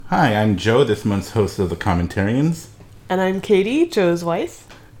Hi, I'm Joe, this month's host of the Commentarians. And I'm Katie, Joe's wife.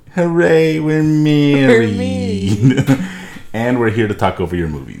 Hooray, we're married! We're married. And we're here to talk over your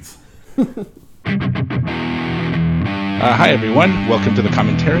movies. Hi, everyone. Welcome to the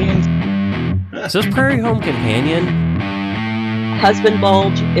Commentarians. Is this Prairie Home Companion? Husband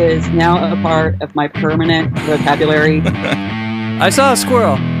bulge is now a part of my permanent vocabulary. I saw a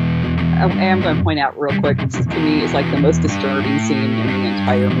squirrel. I am going to point out real quick, this to me is like the most disturbing scene in the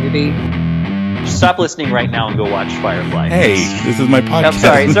entire movie. Stop listening right now and go watch Firefly. Hey, this is my podcast.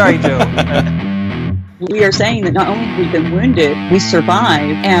 I'm sorry, Joe. We are saying that not only have we been wounded, we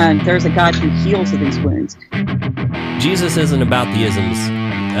survive, and there's a God who heals of these wounds. Jesus isn't about the isms.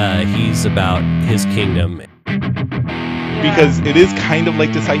 He's about his kingdom. Because it is kind of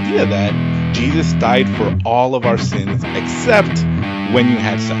like this idea that Jesus died for all of our sins except when you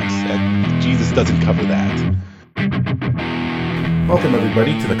had sex. Jesus doesn't cover that. Welcome,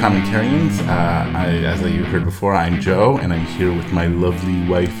 everybody, to the Commentarians. As you heard before, I'm Joe, and I'm here with my lovely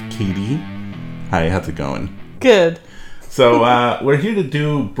wife, Katie. Hi, how's it going? Good. So, we're here to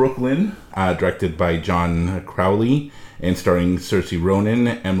do Brooklyn, directed by John Crowley, and starring Saoirse Ronan,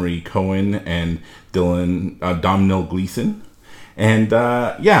 Emery Cohen, and Domhnall Gleeson. And,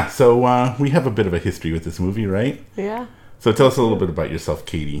 so we have a bit of a history with this movie, right? Yeah. So tell us a little bit about yourself,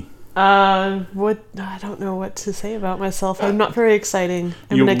 Katie. I don't know what to say about myself. I'm not very exciting.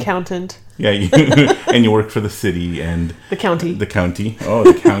 I'm an accountant. Yeah, and you work for the city and... The county. The county. Oh,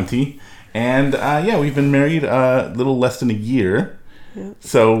 the county. And, we've been married a little less than a year. Yeah.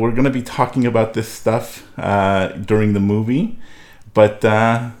 So we're going to be talking about this stuff during the movie. But,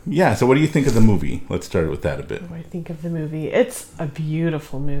 so what do you think of the movie? Let's start with that a bit. What do I think of the movie? It's a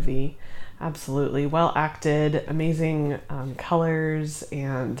beautiful movie. Absolutely. Well acted, amazing colors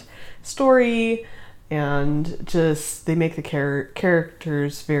and story, and just they make the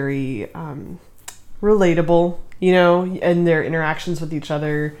characters very relatable, and their interactions with each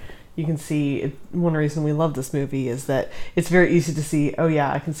other. You can see one reason we love this movie is that it's very easy to see, oh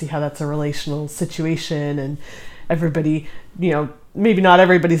yeah, I can see how that's a relational situation, and everybody, maybe not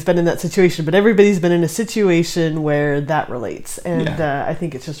everybody's been in that situation, but everybody's been in a situation where that relates. And I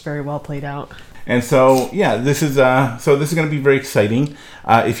think it's just very well played out. And so, this is going to be very exciting.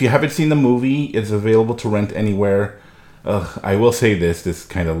 If you haven't seen the movie, it's available to rent anywhere. I will say this is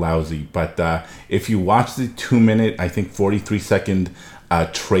kind of lousy, but if you watch the 2-minute, I think 43-second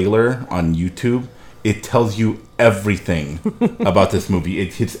trailer on YouTube, it tells you everything about this movie.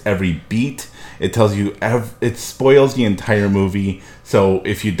 It hits every beat. It tells you, it spoils the entire movie. So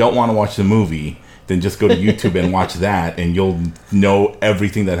if you don't want to watch the movie, then just go to YouTube and watch that, and you'll know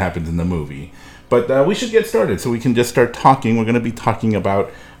everything that happens in the movie. But we should get started so we can just start talking. We're going to be talking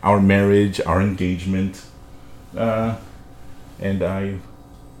about our marriage, our engagement. And I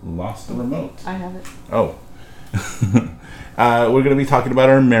lost the remote. I have it. Oh. We're going to be talking about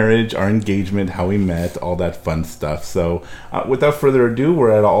our marriage, our engagement, how we met, all that fun stuff. So without further ado, we're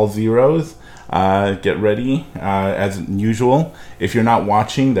at all zeros. Get ready. As usual, if you're not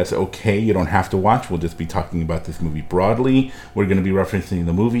watching, that's okay. You don't have to watch. We'll just be talking about this movie broadly. We're going to be referencing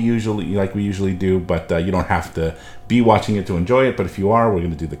the movie usually, like we usually do, but you don't have to be watching it to enjoy it. But if you are, we're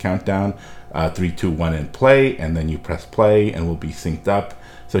going to do the countdown. 3, 2, 1, and play. And then you press play, and we'll be synced up.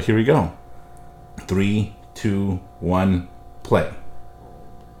 So here we go. 3, 2, 1, play.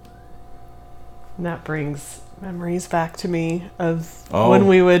 And that brings memories back to me of when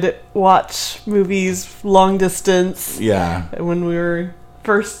we would watch movies long distance. Yeah. When we were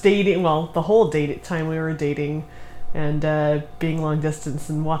first dating, well, the whole time we were dating, and being long distance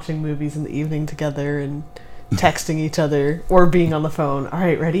and watching movies in the evening together and texting each other or being on the phone. All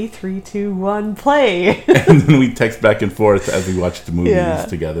right, ready? 3, 2, 1, play. And then we text back and forth as we watch the movies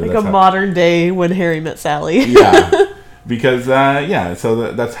together. Like modern day When Harry Met Sally. Yeah. Because,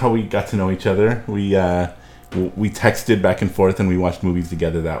 so that's how we got to know each other. We texted back and forth, and we watched movies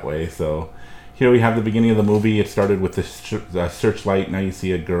together that way. So here we have the beginning of the movie. It started with the searchlight. Now you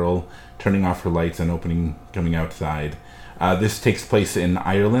see a girl turning off her lights and coming outside. This takes place in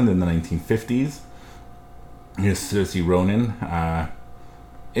Ireland in the 1950s. Here's Saoirse Ronan.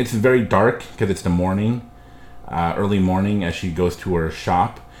 It's very dark because it's the morning, early morning, as she goes to her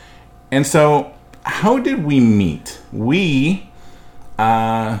shop. And so, how did we meet? We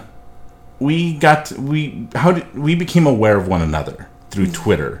became aware of one another through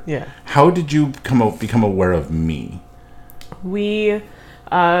Twitter. Yeah. How did you become aware of me? We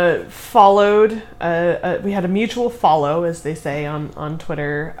followed. We had a mutual follow, as they say on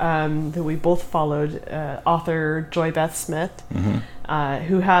Twitter. That we both followed author Joy Beth Smith,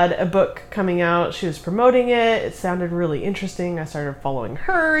 who had a book coming out. She was promoting it. It sounded really interesting. I started following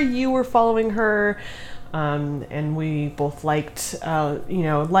her. You were following her, and we both liked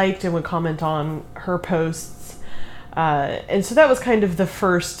and would comment on her posts. And so that was kind of the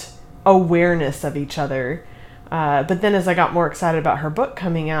first awareness of each other. But then as I got more excited about her book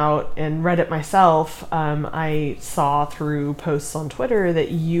coming out and read it myself, I saw through posts on Twitter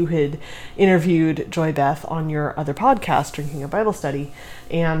that you had interviewed Joy Beth on your other podcast, Drinking a Bible Study.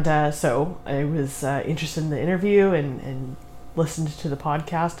 And so I was interested in the interview and listened to the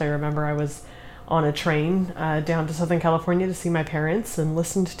podcast. I remember I was on a train down to Southern California to see my parents and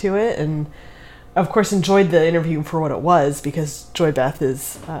listened to it, and of course enjoyed the interview for what it was, because Joy Beth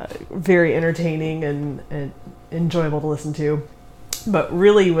is very entertaining and enjoyable to listen to, but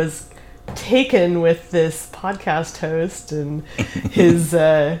really was taken with this podcast host and his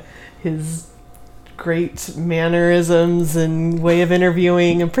great mannerisms and way of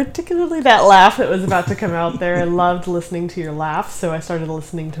interviewing, and particularly that laugh that was about to come out there. I loved listening to your laugh, so I started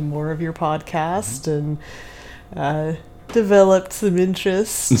listening to more of your podcast and developed some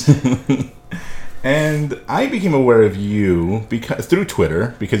interest. And I became aware of you through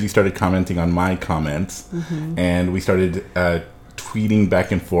Twitter, because you started commenting on my comments, and we started tweeting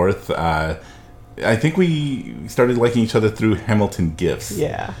back and forth. I think we started liking each other through Hamilton GIFs.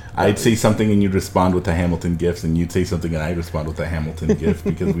 Yeah. I'd say something and you'd respond with the Hamilton GIFs, and you'd say something and I'd respond with the Hamilton GIF,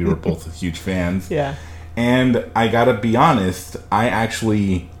 because we were both huge fans. Yeah. And I gotta be honest, I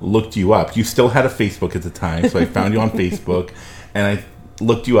actually looked you up. You still had a Facebook at the time, so I found you on Facebook, and I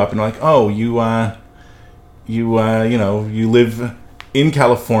looked you up and like, oh, you live in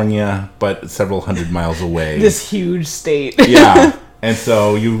California, but several hundred miles away. This huge state. Yeah. And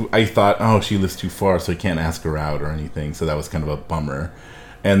so I thought, oh, she lives too far, so I can't ask her out or anything. So that was kind of a bummer.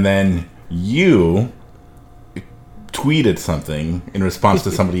 And then you tweeted something in response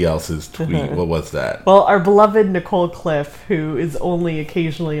to somebody else's tweet. What was that? Well, our beloved Nicole Cliff, who is only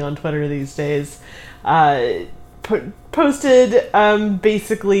occasionally on Twitter these days, posted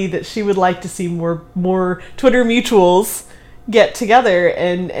basically that she would like to see more Twitter mutuals get together,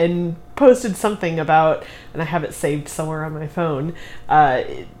 and posted something about, and I have it saved somewhere on my phone,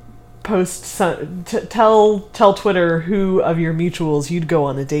 tell Twitter who of your mutuals you'd go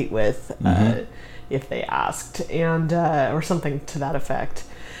on a date with if they asked, and or something to that effect.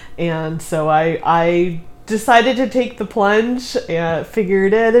 And so I decided to take the plunge, and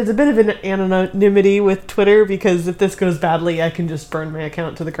figured it's a bit of an anonymity with Twitter, because if this goes badly, I can just burn my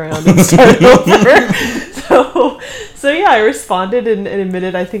account to the ground and start over. So yeah, I responded and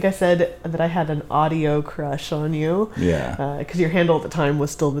admitted, I think I said that I had an audio crush on you. Yeah. Because your handle at the time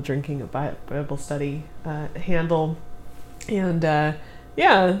was still the Drinking a Bible Study handle. And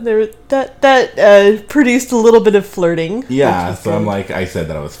yeah, that produced a little bit of flirting. Yeah, so I said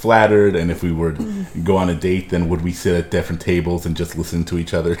that I was flattered, and if we were to go on a date, then would we sit at different tables and just listen to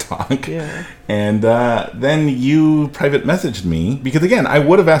each other talk? Yeah. And then you private messaged me, because again, I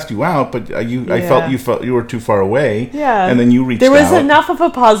would have asked you out, but I felt you were too far away. Yeah. And then you reached out. There was enough of a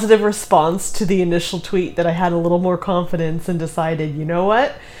positive response to the initial tweet that I had a little more confidence and decided, you know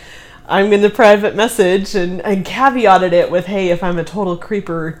what? I'm going to private message and caveated it with, hey, if I'm a total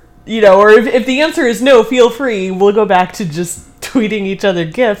creeper, or if the answer is no, feel free. We'll go back to just tweeting each other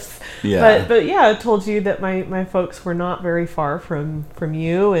gifts. Yeah. But yeah, I told you that my folks were not very far from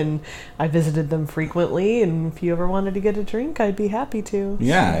you, and I visited them frequently, and if you ever wanted to get a drink, I'd be happy to.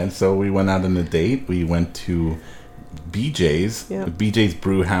 Yeah, and so we went out on a date. We went to BJ's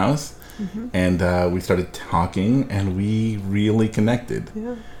Brew House, and we started talking, and we really connected.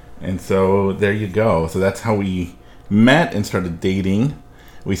 Yeah. And so there you go. So that's how we met and started dating.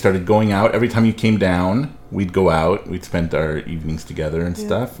 We started going out. Every time you came down, we'd go out. We'd spend our evenings together and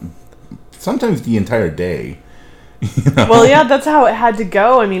stuff. Sometimes the entire day. Well, yeah, that's how it had to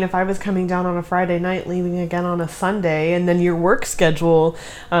go. I mean, if I was coming down on a Friday night, leaving again on a Sunday, and then your work schedule,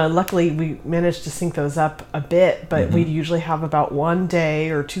 luckily we managed to sync those up a bit, but we'd usually have about one day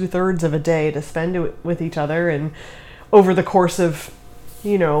or 2/3 of a day to spend with each other. And over the course of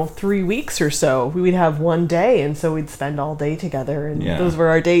 3 weeks or so, we would have one day, and so we'd spend all day together, and those were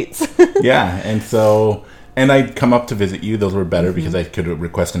our dates. Yeah, and I'd come up to visit you. Those were better because I could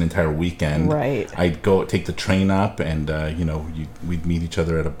request an entire weekend. Right. I'd go take the train up, and we'd meet each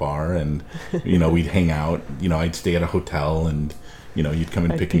other at a bar, and we'd hang out. I'd stay at a hotel, and you'd come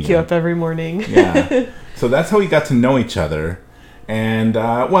and pick me up. Pick you up every morning. Yeah. So that's how we got to know each other. And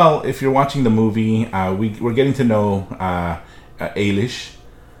if you're watching the movie, we're getting to know Ailish,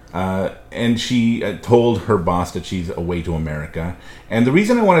 And she told her boss that she's away to America. And the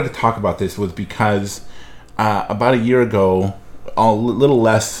reason I wanted to talk about this was because about a year ago, a little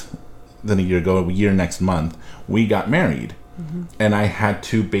less than a year ago, a year next month, we got married. Mm-hmm. And I had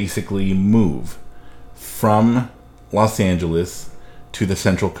to basically move from Los Angeles to the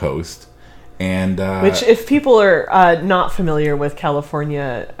Central Coast. And which, if people are not familiar with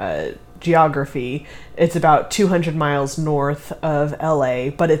California geography, it's about 200 miles north of LA,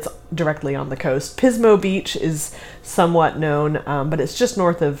 but it's directly on the coast. Pismo Beach is somewhat known, but it's just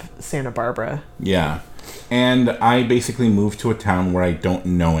north of Santa Barbara. Yeah. And I basically moved to a town where I don't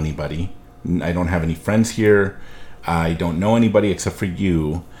know anybody. I don't have any friends here. I don't know anybody except for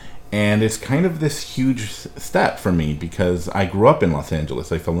you. And it's kind of this huge step for me because I grew up in Los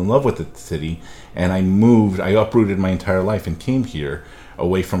Angeles. I fell in love with the city, and I uprooted my entire life and came here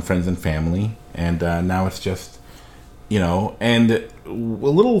away from friends and family. And now it's just, and a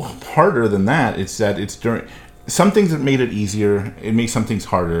little harder than that. It's that it's during some things that made it easier. It made some things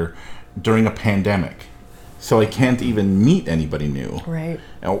harder during a pandemic. So I can't even meet anybody new. Right.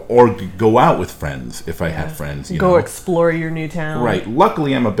 Or go out with friends if I had friends. Go explore your new town. Right.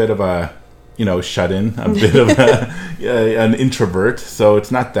 Luckily, I'm a bit of a, shut-in, a bit of an introvert, so it's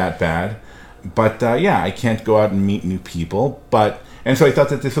not that bad. But, I can't go out and meet new people. And so I thought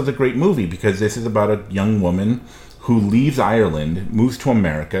that this was a great movie because this is about a young woman who leaves Ireland, moves to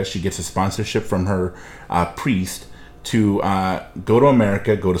America. She gets a sponsorship from her priest to go to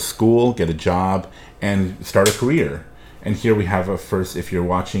America, go to school, get a job, and start a career. And here we have if you're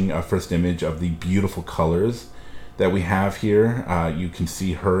watching a first image of the beautiful colors that we have here. You can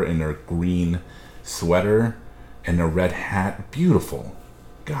see her in her green sweater and a red hat. Beautiful.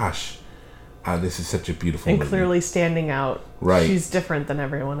 Gosh, this is such a beautiful movie. Clearly standing out. Right. She's different than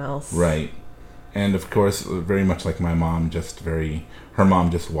everyone else. Right. And of course, very much like my mom, her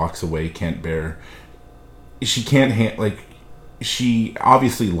mom just walks away, can't bear. She can't she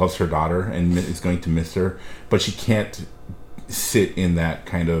obviously loves her daughter and is going to miss her, but she can't sit in that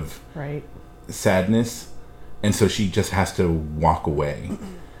kind of sadness. And so she just has to walk away.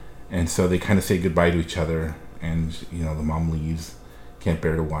 And so they kind of say goodbye to each other. And, the mom leaves, can't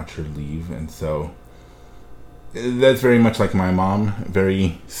bear to watch her leave. And so that's very much like my mom,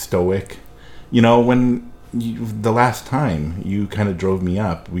 very stoic. When the last time you kind of drove me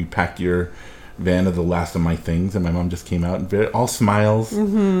up, we packed your van of the last of my things, and my mom just came out and all smiles.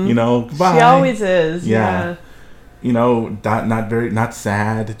 Mm-hmm. Bye. She always is. Yeah. Not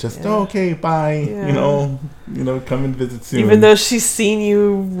sad. Just okay, bye. Yeah. Come and visit soon. Even though she's seen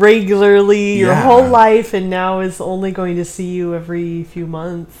you regularly your whole life, and now is only going to see you every few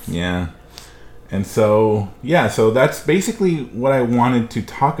months. Yeah. And so that's basically what I wanted to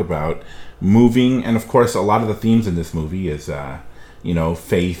talk about. Moving, and of course, a lot of the themes in this movie is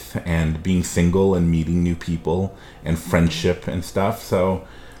faith and being single and meeting new people and friendship and stuff. So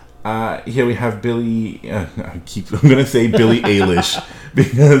here we have Billie. I'm going to say Billie Eilish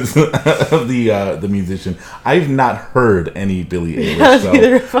because of the musician. I've not heard any Billie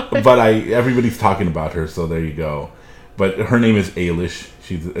Eilish, but everybody's talking about her. So there you go. But her name is Eilish.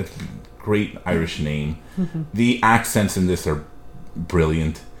 She's a great Irish name. Mm-hmm. The accents in this are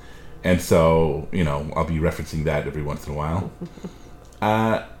brilliant, and so I'll be referencing that every once in a while.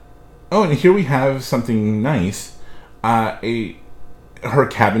 And here we have something nice. Her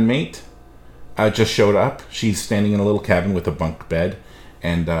cabin mate just showed up. She's standing in a little cabin with a bunk bed,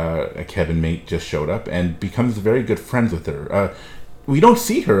 and a cabin mate just showed up and becomes very good friends with her. We don't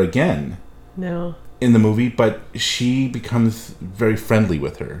see her again. No. In the movie, but she becomes very friendly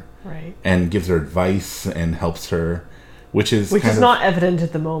with her. Right. And gives her advice and helps her, which is not evident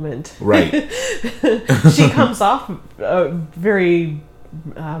at the moment. Right. She comes off very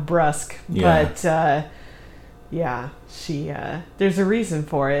brusque, but she there's a reason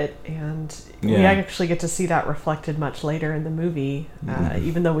for it, and we actually get to see that reflected much later in the movie,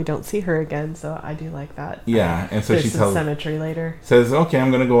 even though we don't see her again. So I do like that. Yeah, and so she tells symmetry later. Says, "Okay, I'm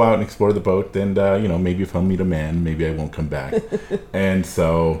going to go out and explore the boat, and maybe if I'll meet a man, maybe I won't come back." And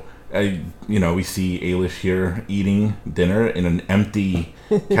so, we see Eilish here eating dinner in an empty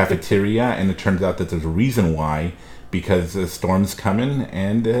cafeteria, and it turns out that there's a reason why, because the storm's coming,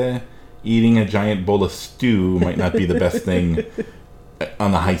 and eating a giant bowl of stew might not be the best thing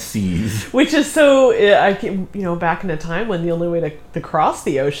on the high seas. Which is so, back in a time when the only way to cross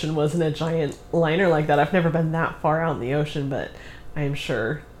the ocean was in a giant liner like that. I've never been that far out in the ocean, but I am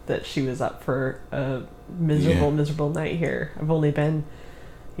sure that she was up for a miserable night here. I've only been,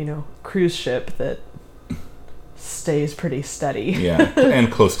 cruise ship that stays pretty steady. Yeah,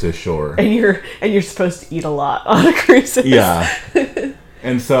 and close to shore. and you're supposed to eat a lot on a cruise. Yeah.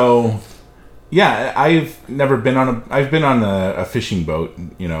 And so, yeah, I've been on a fishing boat,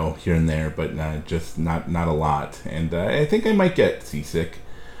 here and there, but just not a lot. And I think I might get seasick.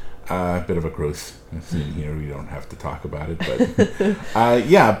 A bit of a gross scene here. We don't have to talk about it, but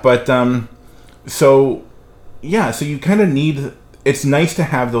so you kind of need. It's nice to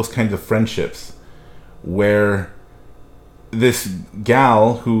have those kinds of friendships where this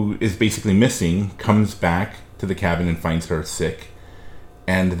gal who is basically missing comes back to the cabin and finds her sick,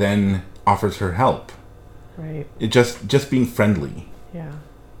 and then offers her help. Right. It just being friendly. Yeah.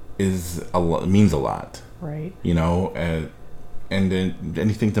 Means a lot. Right. And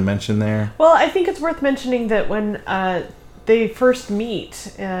anything to mention there? Well, I think it's worth mentioning that when they first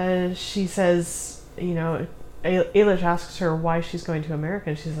meet, she says, Ailish asks her why she's going to America,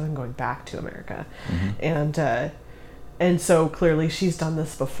 and she says, I'm going back to America. Mm-hmm. And so clearly she's done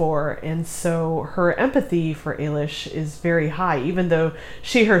this before, and so her empathy for Ailish is very high, even though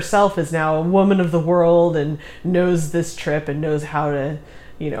she herself is now a woman of the world and knows this trip and knows how to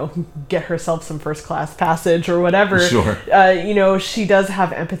get herself some first class passage or whatever. Sure. She does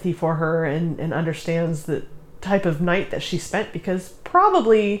have empathy for her and understands the type of night that she spent, because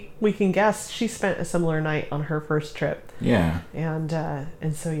probably we can guess she spent a similar night on her first trip. Yeah. And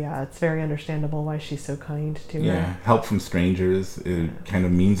so it's very understandable why she's so kind to her. Yeah. Help from strangers, it kind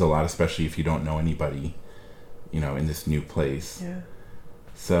of means a lot, especially if you don't know anybody, in this new place. Yeah.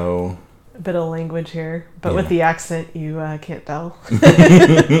 So a bit of language here, but with the accent, you can't tell.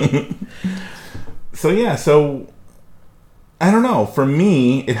 So I don't know. For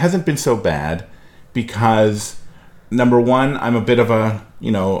me, it hasn't been so bad because, number one, I'm a bit of a,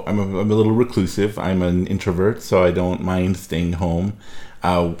 I'm a little reclusive. I'm an introvert, so I don't mind staying home.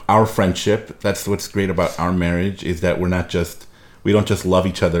 Our friendship, that's what's great about our marriage, is that we don't just love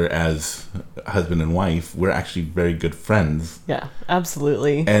each other as husband and wife. We're actually very good friends. Yeah,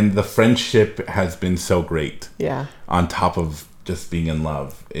 absolutely. And the friendship has been so great. Yeah. On top of just being in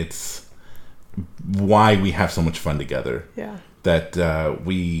love. It's why we have so much fun together. Yeah. That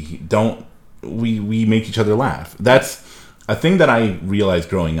we make each other laugh. That's a thing that I realized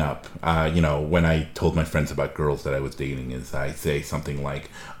growing up, when I told my friends about girls that I was dating, is I say something like,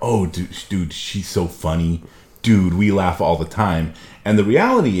 oh, dude, she's so funny. Dude, we laugh all the time. And the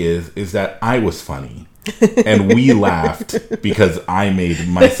reality is that I was funny. And we laughed because I made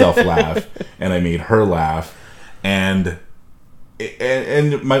myself laugh and I made her laugh. And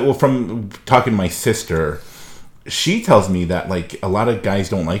from talking to my sister, she tells me that like a lot of guys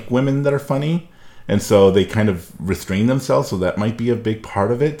don't like women that are funny. And so they kind of restrain themselves. So that might be a big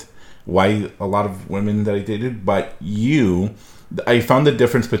part of it. Why a lot of women that I dated. But I found the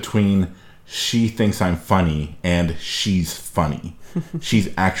difference between she thinks I'm funny and she's funny.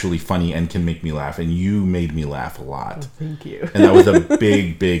 She's actually funny and can make me laugh, and you made me laugh a lot. Oh, thank you. And that was a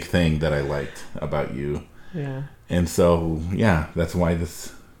big, big thing that I liked about you. Yeah. And so, that's why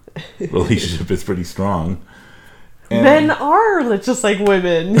this relationship is pretty strong. And men are just like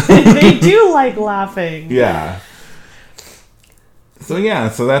women. They do like laughing. Yeah. So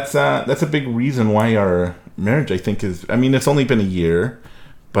that's a big reason why our marriage, I think, it's only been a year.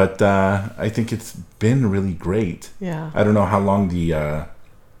 But I think it's been really great. Yeah. I don't know how long the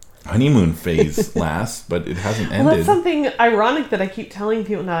honeymoon phase lasts, but it hasn't ended. Well, that's something ironic that I keep telling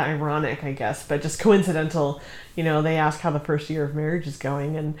people. Not ironic, I guess, but just coincidental. They ask how the first year of marriage is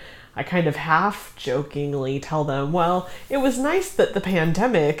going, and I kind of half-jokingly tell them, well, it was nice that the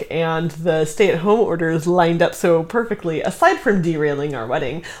pandemic and the stay-at-home orders lined up so perfectly, aside from derailing our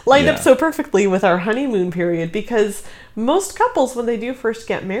wedding, lined up so perfectly with our honeymoon period, because most couples, when they do first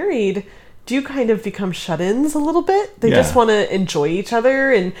get married, do kind of become shut-ins a little bit. They just want to enjoy each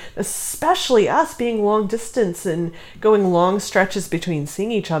other, and especially us being long distance and going long stretches between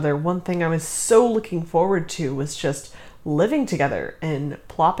seeing each other. One thing I was so looking forward to was just living together and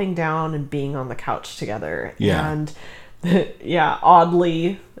plopping down and being on the couch together. And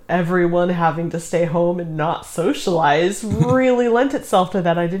oddly, everyone having to stay home and not socialize really lent itself to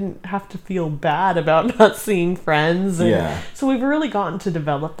that. I didn't have to feel bad about not seeing friends. And so we've really gotten to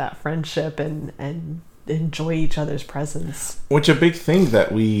develop that friendship and enjoy each other's presence. Which a big thing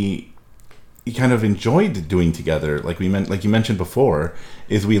that we kind of enjoyed doing together, like you mentioned before,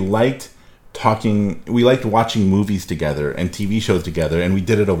 is we liked watching movies together and TV shows together, and we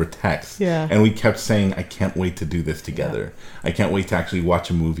did it over text. Yeah. And we kept saying, I can't wait to do this together. Yeah. I can't wait to actually watch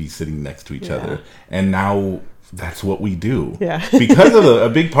a movie sitting next to each other. And now that's what we do. Yeah. Because of a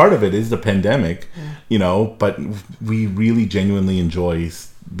big part of it is the pandemic, but we really genuinely enjoy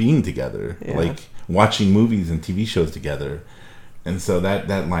being together, like watching movies and TV shows together. And so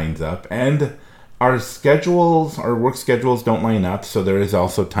that lines up. And our work schedules don't line up, so there is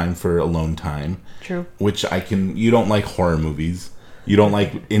also time for alone time. True. Which you don't like horror movies. You don't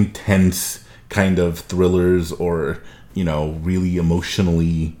like intense kind of thrillers or, really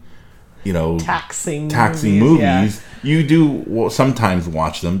emotionally, taxing movies. Yeah. You do sometimes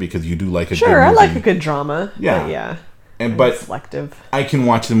watch them because you do like a good movie. Sure, I like a good drama. Yeah. But yeah. But selective. I can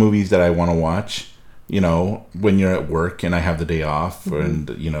watch the movies that I want to watch, when you're at work and I have the day off, and,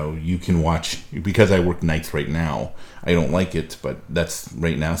 you can watch, because I work nights right now. I don't like it, but that's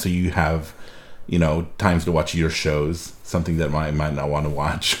right now. So you have, times to watch your shows, something that I might not want to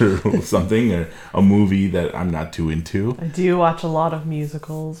watch or something, or a movie that I'm not too into. I do watch a lot of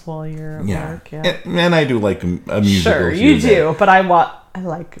musicals while you're at work. Yeah. And I do like a musical. Sure, you do, but I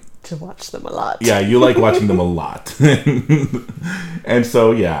like to watch them a lot. Yeah, you like watching them a lot. And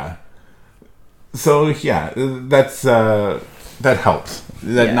so, yeah. So, yeah, that's that helps.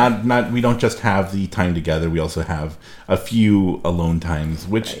 Not we don't just have the time together, we also have a few alone times,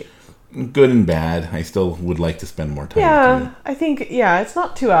 which good and bad. I still would like to spend more time with you. I think it's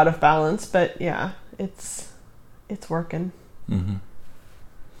not too out of balance, but it's working. Mm-hmm.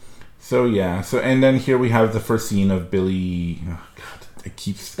 So and then here we have the first scene of Billie. Oh God, I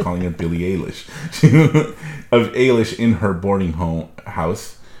keep calling her Billie Eilish. Of Eilish in her boarding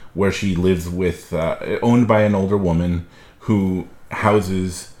house, where she lives with, owned by an older woman who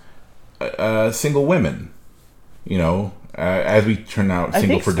houses single women. As we turn out,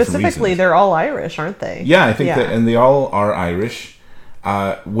 single for different reasons. I think specifically they're all Irish, aren't they? Yeah, I think that, and they all are Irish,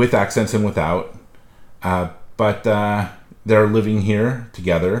 with accents and without. But they're living here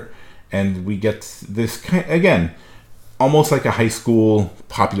together, and we get this again, almost like a high school,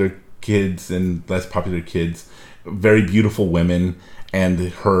 popular kids and less popular kids, very beautiful women,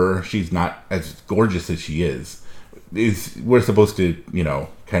 and she's not as gorgeous as she is. We're supposed to,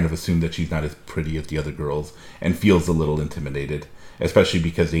 kind of assume that she's not as pretty as the other girls, and feels a little intimidated, especially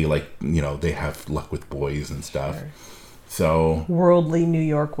because they they have luck with boys and stuff. Sure. So worldly New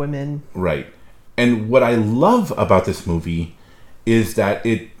York women, right? And what I love about this movie is that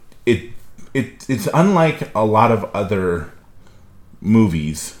it's unlike a lot of other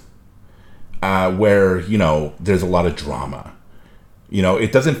movies where there's a lot of drama.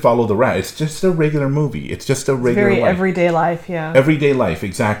 It doesn't follow the rat. It's just a regular movie. It's just a regular very life. everyday life, yeah. Everyday life,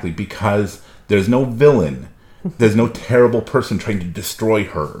 exactly, because there's no villain. There's no terrible person trying to destroy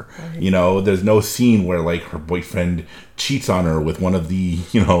her. Right. There's no scene where, her boyfriend cheats on her with one of the,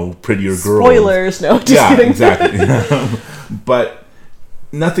 prettier girls. Spoilers, no, just kidding. Exactly. But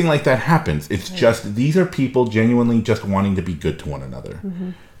nothing like that happens. It's just, these are people genuinely just wanting to be good to one another.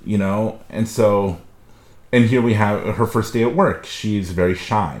 Mm-hmm. And so... And here we have her first day at work. She's very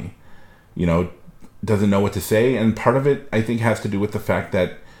shy, doesn't know what to say. And part of it, I think, has to do with the fact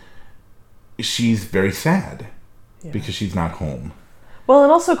that she's very sad because she's not home. Well,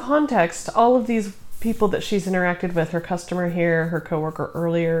 and also context. All of these people that she's interacted with, her customer here, her coworker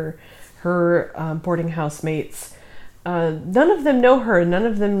earlier, her boarding house mates, none of them know her. None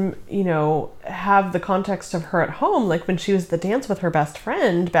of them, have the context of her at home. Like when she was at the dance with her best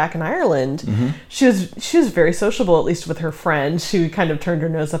friend back in Ireland, mm-hmm. she was very sociable, at least with her friends. She kind of turned her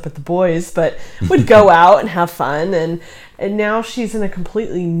nose up at the boys, but would go out and have fun. And now she's in a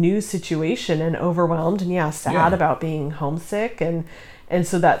completely new situation and overwhelmed and sad about being homesick. And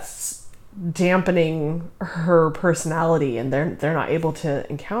so that's dampening her personality, and they're not able to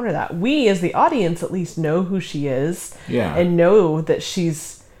encounter that. We as the audience at least know who she is, and know that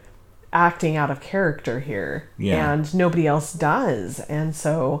she's acting out of character here, and nobody else does. And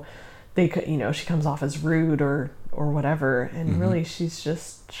so they could, she comes off as rude or whatever, and mm-hmm. really she's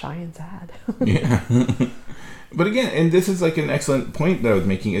just shy and sad. But again, and this is like an excellent point that I was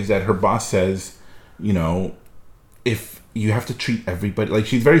making, is that her boss says, if you have to treat everybody, like,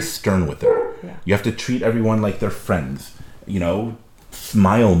 she's very stern with her. Yeah. You have to treat everyone like they're friends.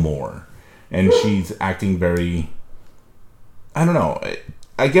 Smile more. And she's acting very, I don't know,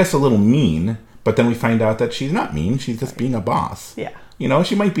 I guess a little mean, but then we find out that she's not mean. She's just being a boss. Yeah.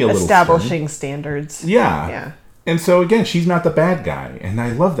 She might be a little establishing standards. Yeah. Yeah. And so, again, she's not the bad guy. And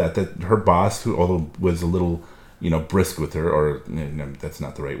I love that her boss, who although was a little, brisk with her, or that's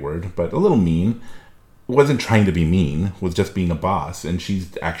not the right word, but a little mean, wasn't trying to be mean, was just being a boss. And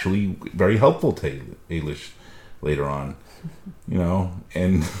she's actually very helpful to Eilish later on,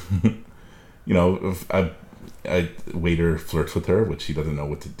 and if a waiter flirts with her, which she doesn't know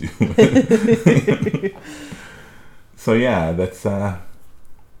what to do with. So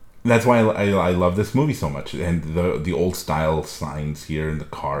that's why I love this movie so much, and the old style signs here in the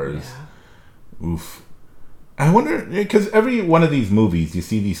cars. Oof. I wonder, because every one of these movies, you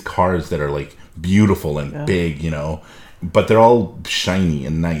see these cars that are like beautiful and big, but they're all shiny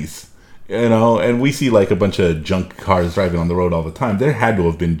and nice. And we see like a bunch of junk cars driving on the road all the time. There had to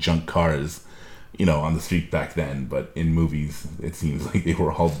have been junk cars, on the street back then. But in movies, it seems like they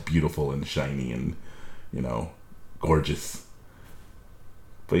were all beautiful and shiny and, gorgeous.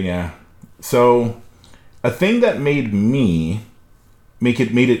 But yeah. So a thing that made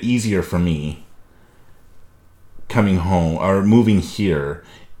it easier for me coming home or moving here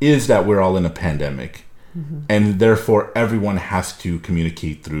is that we're all in a pandemic. Mm-hmm. And therefore everyone has to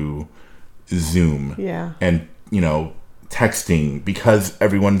communicate through Zoom and texting, because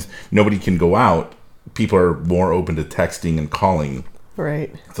nobody can go out. People are more open to texting and calling,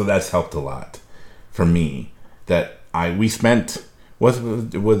 right? So that's helped a lot for me. That we spent it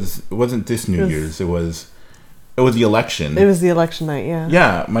wasn't this New Year's, it was the election. It was the election night.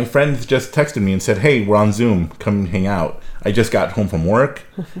 Yeah, my friends just texted me and said, hey, we're on Zoom, come hang out. I just got home from work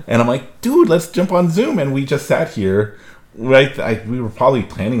and I'm like, dude, let's jump on Zoom. And we just sat here. Right, we were probably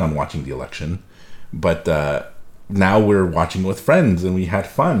planning on watching the election, but now we're watching with friends, and we had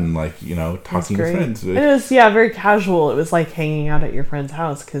fun, talking to friends. And it was very casual. It was like hanging out at your friend's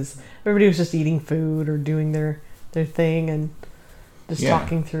house because everybody was just eating food or doing their thing and just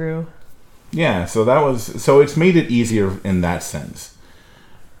talking through. Yeah, so it's made it easier in that sense.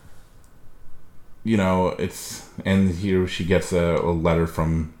 And here she gets a letter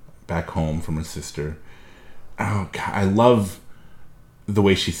from back home from her sister. Oh God, I love the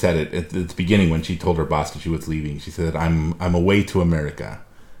way she said it at the beginning when she told her boss that she was leaving. She said, "I'm away to America."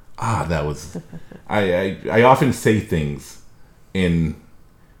 That was. I often say things in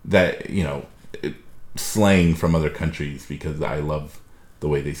that slang from other countries because I love the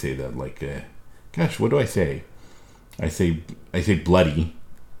way they say that. Like, gosh, what do I say? I say bloody.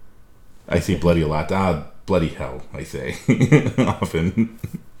 I say bloody a lot. Bloody hell, I say often.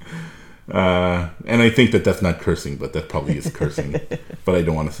 And I think that that's not cursing, but that probably is cursing. But I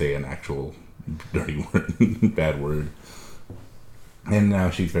don't want to say an actual dirty word, bad word. And now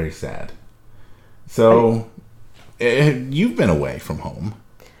she's very sad. So, you've been away from home.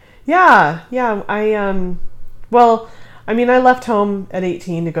 Yeah. I left home at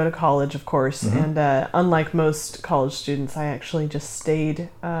 18 to go to college, of course. Mm-hmm. And unlike most college students, I actually just stayed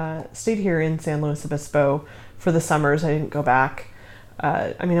here in San Luis Obispo for the summers. I didn't go back.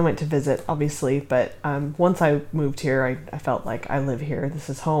 I went to visit, obviously, but once I moved here, I felt like I live here. This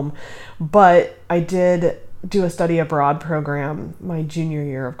is home. But I did do a study abroad program my junior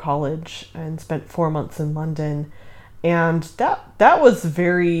year of college and spent 4 months in London. And that was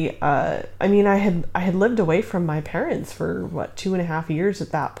very, I had lived away from my parents for 2.5 years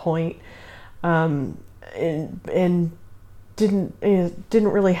at that point. And didn't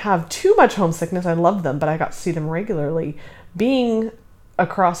really have too much homesickness. I loved them, but I got to see them regularly. Being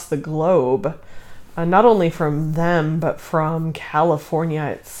across the globe, not only from them, but from California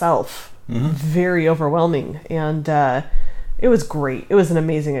itself, very overwhelming. And it was great. It was an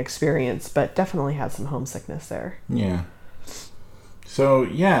amazing experience, but definitely had some homesickness there. Yeah. So,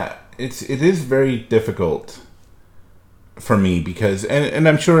 yeah, it is very difficult for me because, and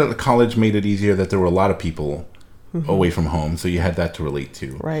I'm sure the college made it easier that there were a lot of people away from home, so you had that to relate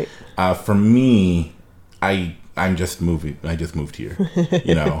to. Right. For me, I just moved here,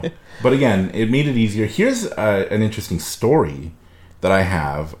 But again, it made it easier. Here's an interesting story that I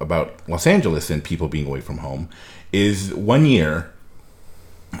have about Los Angeles and people being away from home. Is one year,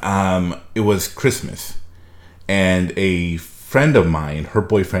 it was Christmas, and a friend of mine, her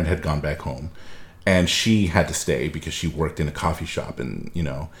boyfriend had gone back home, and she had to stay because she worked in a coffee shop, and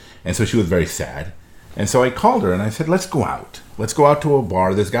so she was very sad. And so I called her and I said, let's go out to a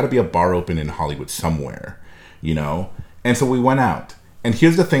bar. There's got to be a bar open in Hollywood somewhere, And so we went out. And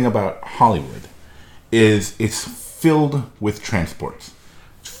here's the thing about Hollywood is it's filled with transports.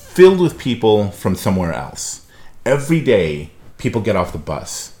 It's filled with people from somewhere else. Every day, people get off the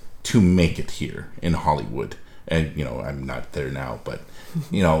bus to make it here in Hollywood. And, I'm not there now, but,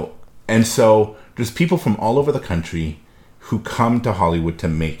 and so there's people from all over the country who come to Hollywood to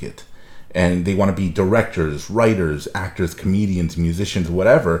make it. And they want to be directors, writers, actors, comedians, musicians,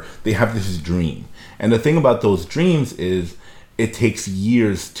 whatever. They have this dream. And the thing about those dreams is it takes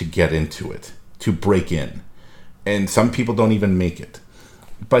years to get into it, to break in. And some people don't even make it.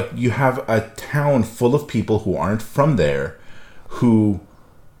 But you have a town full of people who aren't from there, who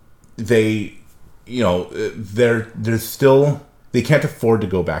they're still, they can't afford to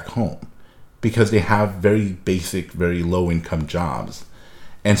go back home because they have very basic, very low income jobs.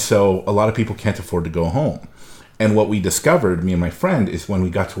 And so a lot of people can't afford to go home. And what we discovered, me and my friend, is when we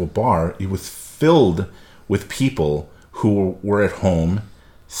got to a bar, it was filled with people who were at home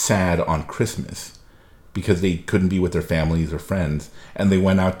sad on Christmas because they couldn't be with their families or friends, and they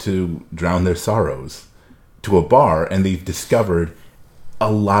went out to drown their sorrows to a bar, and they discovered a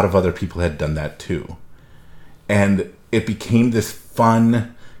lot of other people had done that too. And it became this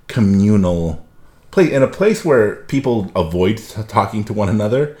fun, communal place, in a place where people avoid talking to one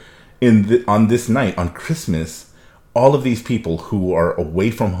another. On this night, on Christmas, all of these people who are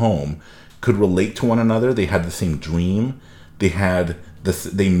away from home could relate to one another. They had the same dream. They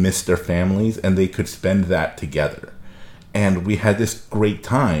missed their families, and they could spend that together. And we had this great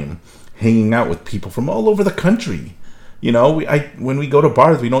time hanging out with people from all over the country. When we go to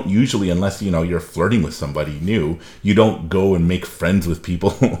bars, we don't usually, unless, you're flirting with somebody new, you don't go and make friends with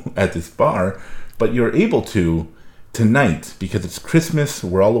people at this bar. But you're able to tonight, because it's Christmas,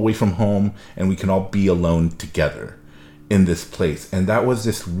 we're all away from home, and we can all be alone together in this place. And that was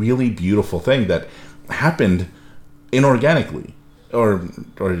this really beautiful thing that happened inorganically, or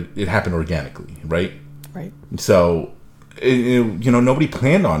it happened organically, right? Right. So, nobody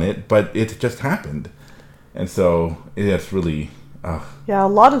planned on it, but it just happened. And so it's really... Yeah, a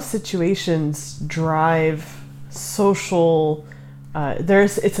lot of situations drive social...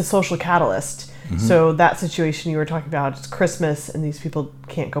 it's a social catalyst. Mm-hmm. So that situation you were talking about, it's Christmas and these people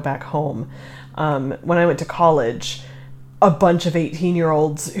can't go back home. When I went to college, a bunch of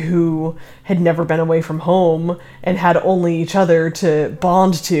 18-year-olds who had never been away from home and had only each other to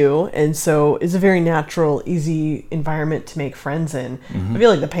bond to. And so it's a very natural, easy environment to make friends in. Mm-hmm. I feel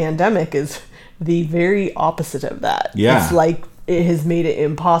like the pandemic is the very opposite of that. Yeah. It's like it has made it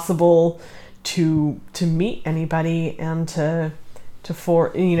impossible to meet anybody and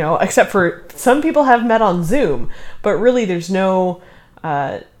except for some people have met on Zoom, but really there's no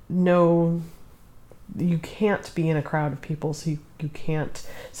you can't be in a crowd of people, so you can't.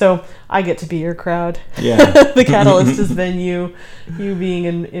 So I get to be your crowd. Yeah. The catalyst has been you being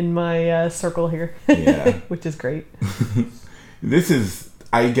in my circle here. Yeah. Which is great.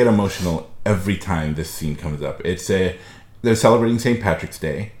 I get emotional every time this scene comes up. They're celebrating St. Patrick's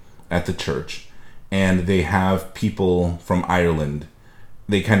Day at the church, and they have people from Ireland.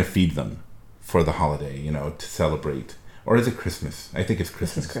 They kind of feed them for the holiday, to celebrate. Or is it Christmas? I think it's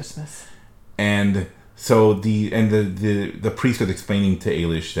Christmas. This is Christmas. And so the priest was explaining to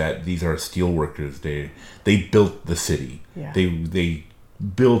Ailish that these are steel workers. They built the city. Yeah. They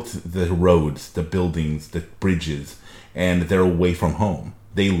built the roads, the buildings, the bridges, and they're away from home.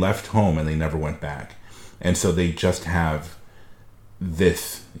 They left home and they never went back. And so they just have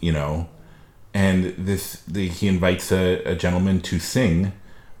this, and he invites a gentleman to sing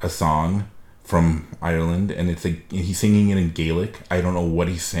a song from Ireland, and he's singing it in Gaelic. I don't know what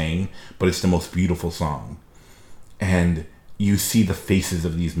he's saying, but it's the most beautiful song. And you see the faces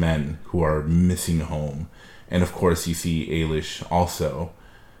of these men who are missing home. And of course you see Ailish also.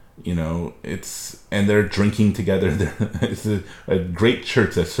 And they're drinking together. It's a great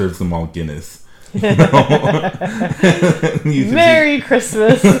church that serves them all Guinness. Merry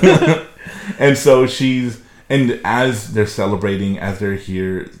Christmas. And so and as they're celebrating, as they're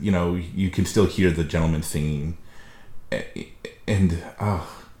here, you can still hear the gentleman singing. And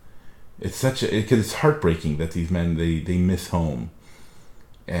because it's heartbreaking that these men, they miss home,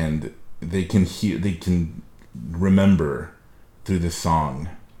 and they can remember through this song,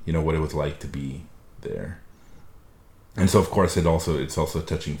 what it was like to be there. And so of course it's also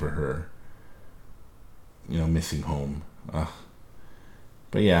touching for her, missing home.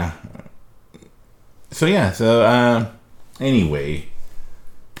 But yeah. So anyway,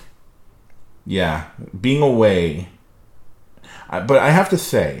 yeah, being away. But I have to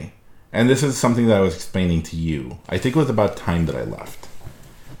say, and this is something that I was explaining to you, I think it was about time that I left.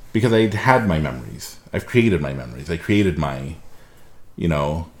 Because I had my memories. I've created my memories. I created my,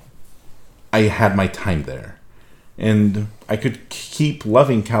 I had my time there. And I could keep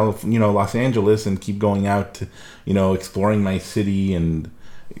loving Los Angeles and keep going out to, exploring my city and,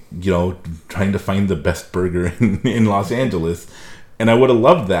 trying to find the best burger in Los Angeles. And I would have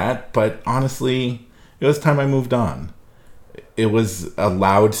loved that, but honestly, it was time I moved on. It was a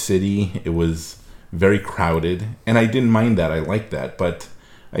loud city. It was very crowded, and I didn't mind that. I liked that, but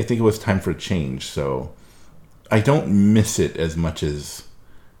I think it was time for a change. So I don't miss it as much as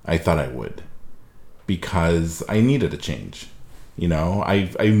I thought I would, because I needed a change.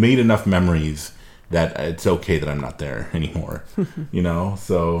 I made enough memories that it's okay that I'm not there anymore.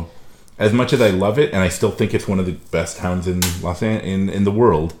 So as much as I love it, and I still think it's one of the best towns in in the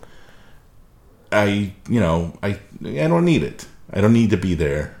world, I don't need it. I don't need to be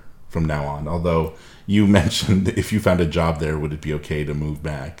there from now on. Although you mentioned if you found a job there, would it be okay to move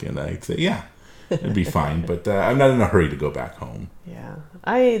back? And I'd say, yeah, It'd be fine, but I'm not in a hurry to go back home. Yeah.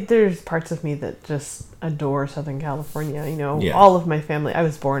 There's parts of me that just adore Southern California. Yeah. All of my family, I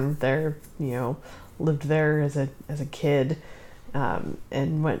was born there, lived there as a kid,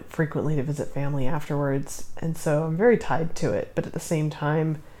 and went frequently to visit family afterwards. And so I'm very tied to it. But at the same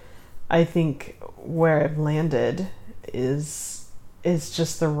time, I think where I've landed is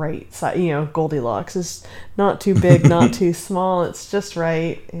just the right size. Goldilocks is not too big, not too small. It's just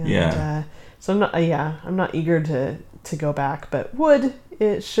right. And, so I'm not eager to go back, but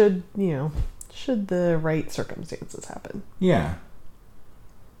it should the right circumstances happen. Yeah.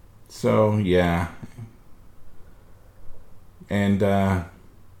 So, yeah. And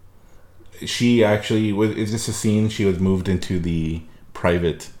she actually is this a scene? She was moved into the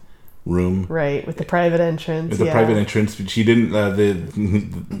private room, right, with the private entrance. With the private entrance, but she didn't.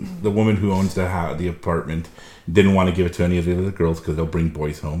 The woman who owns the apartment didn't want to give it to any of the other girls because they'll bring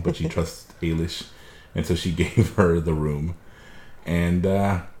boys home. But she trusts Ailish, and so she gave her the room. And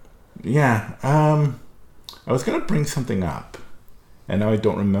I was gonna bring something up, and now I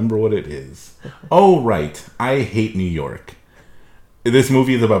don't remember what it is. Oh, right, I hate New York. This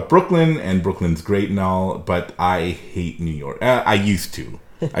movie is about Brooklyn, and Brooklyn's great and all, but I hate New York. I used to.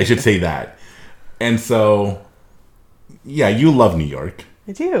 I should say that. And so, yeah, you love New York.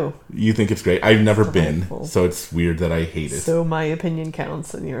 I do. You think it's great. I've never been, delightful. so it's weird that I hate it. So my opinion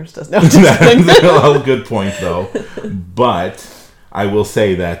counts and yours does not. That's a good point, though. But I will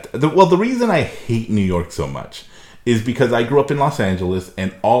say that, the reason I hate New York so much is because I grew up in Los Angeles,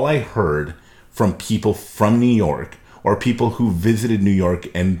 and all I heard from people from New York or people who visited New York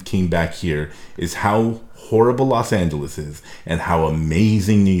and came back here is how horrible Los Angeles is and how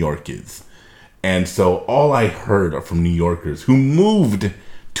amazing New York is. And so all I heard from New Yorkers who moved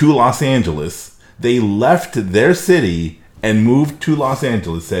to Los Angeles, they left their city and moved to Los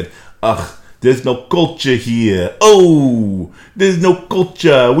Angeles, said, ugh, there's no culture here. Oh, there's no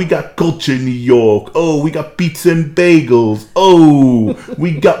culture. We got culture in New York. Oh, we got pizza and bagels. Oh,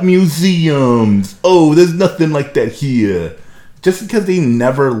 we got museums. Oh, there's nothing like that here. Just because they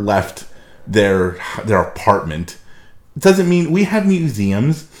never left their apartment doesn't mean we have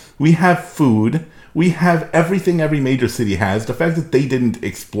museums. We have food. We have everything every major city has. The fact that they didn't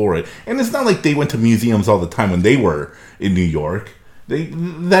explore it. And it's not like they went to museums all the time when they were in New York.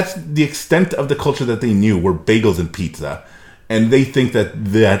 That's the extent of the culture that they knew were bagels and pizza. And they think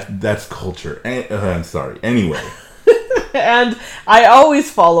that's culture. I'm sorry. Anyway. And I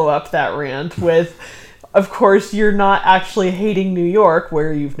always follow up that rant with, of course, you're not actually hating New York,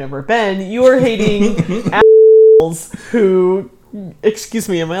 where you've never been. You're hating assholes who... Excuse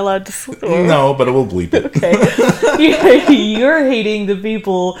me, am I allowed to swear? No, but I will bleep it. Okay. You're hating the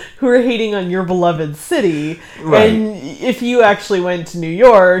people who are hating on your beloved city. Right. And if you actually went to New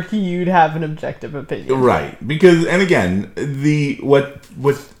York, you'd have an objective opinion. Right. Because, and again, what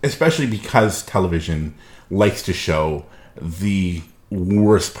especially because television likes to show the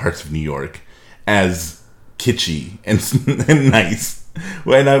worst parts of New York as kitschy and nice.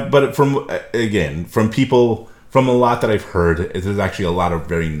 But from people... From a lot that I've heard, there's actually a lot of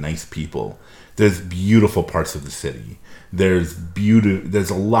very nice people. There's beautiful parts of the city. There's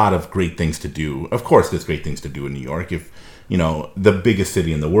a lot of great things to do. Of course, there's great things to do in New York. If the biggest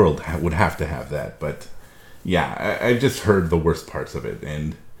city in the world would have to have that. But yeah, I've just heard the worst parts of it.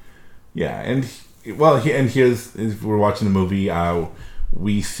 And yeah, and here's we're watching the movie.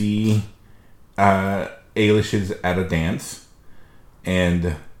 We see Ailish is at a dance,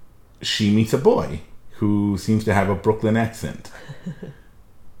 and she meets a boy who seems to have a Brooklyn accent.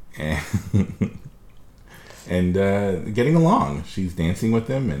 and getting along. She's dancing with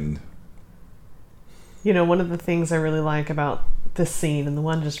him. And one of the things I really like about this scene and the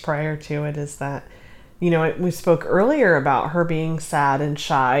one just prior to it is that, we spoke earlier about her being sad and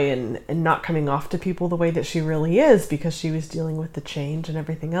shy and not coming off to people the way that she really is because she was dealing with the change and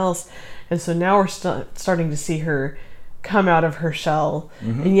everything else. And so now we're starting to see her come out of her shell.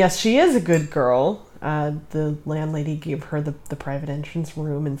 Mm-hmm. And yes, she is a good girl. The landlady gave her the private entrance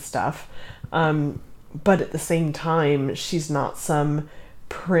room and stuff. But at the same time, she's not some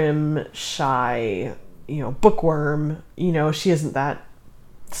prim, shy, bookworm. She isn't that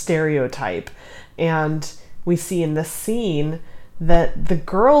stereotype. And we see in this scene that the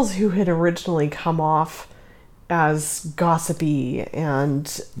girls who had originally come off as gossipy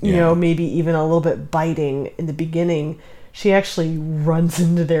and, maybe even a little bit biting in the beginning, she actually runs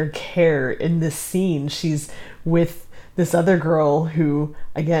into their care in this scene. She's with this other girl who,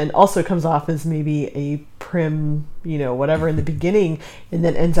 again, also comes off as maybe a prim, whatever in the beginning, and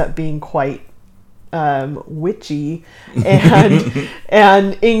then ends up being quite witchy, and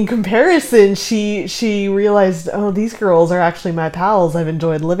and in comparison, she realized, oh, these girls are actually my pals. I've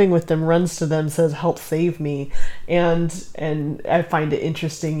enjoyed living with them. Runs to them, says, "Help save me," and I find it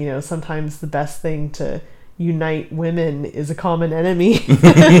interesting. Sometimes the best thing to unite women is a common enemy,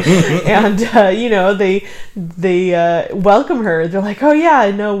 and they welcome her. They're like, oh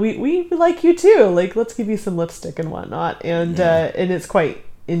yeah, no, we like you too. Like, let's give you some lipstick and whatnot, and it's quite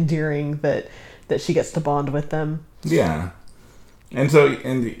endearing that she gets to bond with them. Yeah. And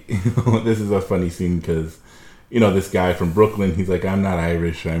this is a funny scene because, this guy from Brooklyn, he's like, I'm not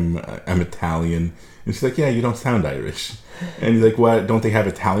Irish, I'm Italian. And she's like, yeah, you don't sound Irish. And he's like, what, don't they have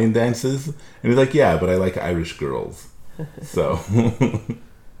Italian dances? And he's like, yeah, but I like Irish girls. So.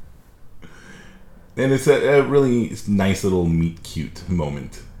 And it's a really nice little meet cute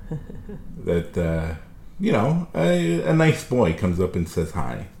moment that, a nice boy comes up and says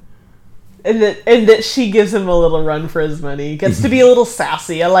hi. And that she gives him a little run for his money. Gets to be a little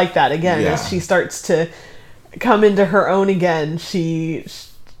sassy. I like that again. Yeah. As she starts to come into her own again, you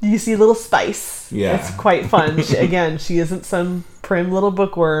see a little spice. Yeah. It's quite fun. She isn't some prim little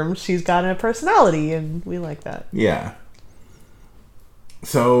bookworm. She's got a personality, and we like that. Yeah.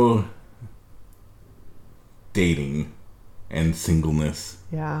 So, dating and singleness.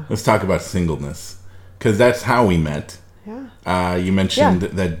 Yeah. Let's talk about singleness, because that's how we met. Yeah. You mentioned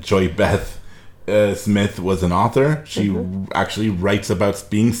that Joy Beth Smith was an author. She actually writes about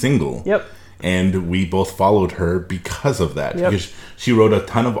being single. Yep. And we both followed her because of that. Yep. Because she wrote a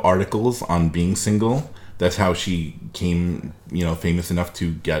ton of articles on being single. That's how she came, famous enough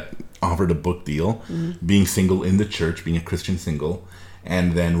to get offered a book deal. Mm-hmm. Being single in the church, being a Christian single.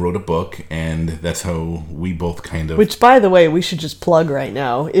 And then wrote a book, and that's how we both kind of... Which, by the way, we should just plug right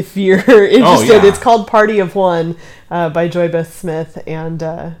now. If you're interested, It's called Party of One by Joy Beth Smith,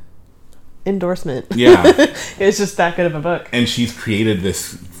 and endorsement. Yeah. It's just that good of a book. And she's created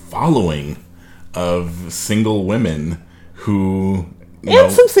this following of single women who...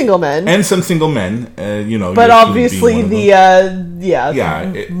 some single men. And some single men, But obviously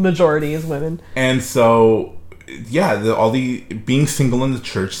the majority is women. And so... being single in the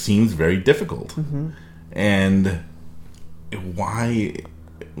church seems very difficult. Mm-hmm. And why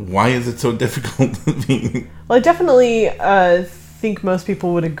is it so difficult? Well, I definitely think most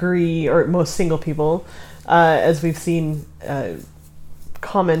people would agree, or most single people, as we've seen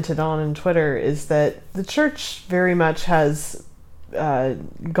commented on Twitter, is that the church very much has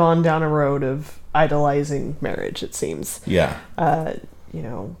gone down a road of idolizing marriage, it seems. Yeah.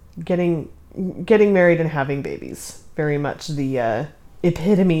 Getting married and having babies, very much the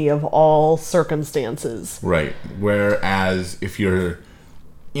epitome of all circumstances. Right. Whereas if you're,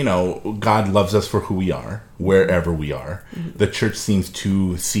 God loves us for who we are, wherever we are. Mm-hmm. The church seems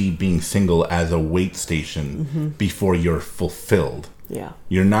to see being single as a wait station before you're fulfilled. Yeah.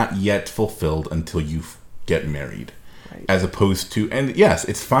 You're not yet fulfilled until you get married. Right. As opposed to, and yes,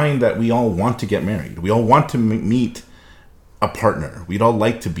 it's fine that we all want to get married. We all want to meet a partner. We'd all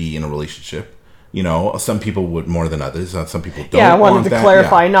like to be in a relationship. Some people would more than others. Some people don't. Yeah, I wanted to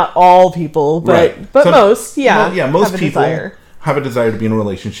clarify, not all people, but most, most people have a desire to be in a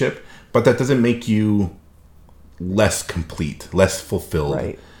relationship, but that doesn't make you less complete, less fulfilled.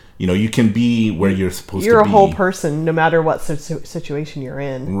 Right. You can be where you're supposed to be. You're a whole person, no matter what situation you're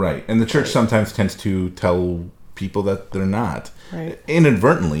in. Right. And the church sometimes tends to tell people that they're not. Right.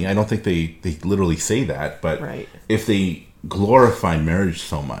 Inadvertently. I don't think they literally say that, but if they glorify marriage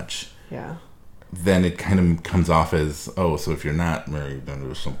so much, then it kind of comes off as, oh, so if you're not married, then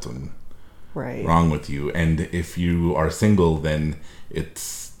there's something wrong with you. And if you are single, then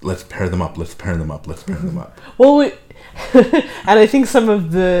it's let's pair them up. Well, and I think some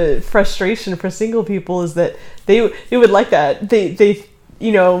of the frustration for single people is that they would like that. They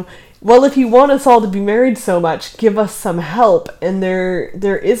well, if you want us all to be married so much, give us some help. And there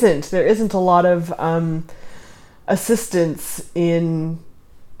isn't a lot of assistance in,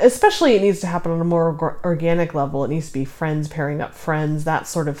 especially it needs to happen on a more organic level. It needs to be friends pairing up friends, that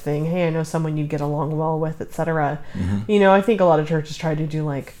sort of thing. Hey, I know someone you get along well with, etc. Mm-hmm. I think a lot of churches try to do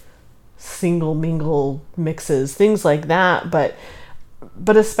like single mingle mixes, things like that. But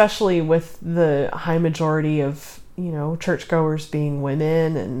especially with the high majority of, churchgoers being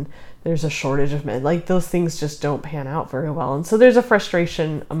women, and there's a shortage of men, like those things just don't pan out very well. And so there's a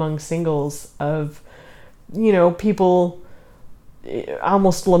frustration among singles of, people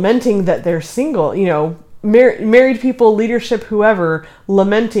almost lamenting that they're single, married people, leadership, whoever,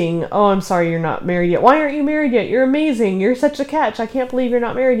 lamenting, oh, I'm sorry you're not married yet. Why aren't you married yet? You're amazing. You're such a catch. I can't believe you're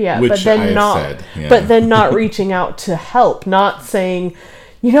not married yet. Which but then not reaching out to help, not saying,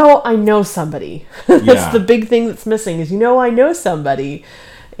 I know somebody. That's Yeah. the big thing that's missing is, I know somebody.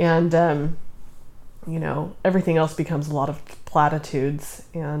 And, everything else becomes a lot of platitudes.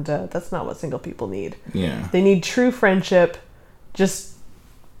 And that's not what single people need. Yeah. They need true friendship just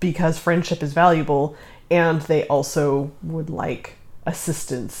because friendship is valuable. And they also would like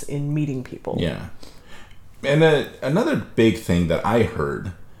assistance in meeting people. Yeah. And another big thing that I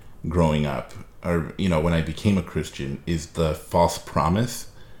heard growing up, or, when I became a Christian, is the false promise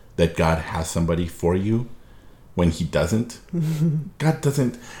that God has somebody for you when he doesn't. God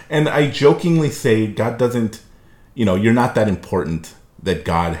doesn't. And I jokingly say God doesn't, you're not that important that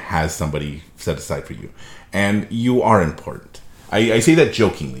God has somebody set aside for you. And you are important. I say that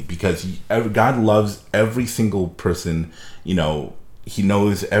jokingly because God loves every single person, he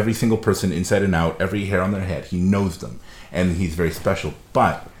knows every single person inside and out, every hair on their head. He knows them. And he's very special.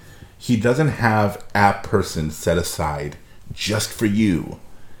 But he doesn't have a person set aside just for you,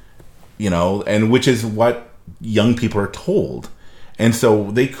 and which is what young people are told. And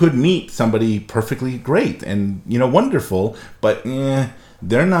so they could meet somebody perfectly great and, wonderful, but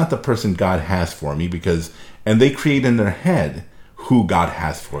they're not the person God has for me and they create in their head who God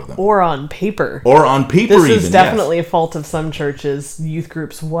has for them. Or on paper. This is definitely a fault of some churches, youth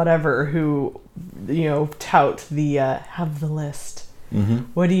groups, whatever, who, tout the, have the list. Mm-hmm.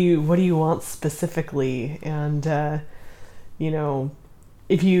 What do you want specifically? And,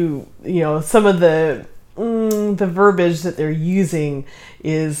 if you, some of the verbiage that they're using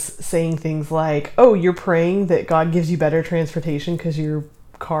is saying things like, oh, you're praying that God gives you better transportation because your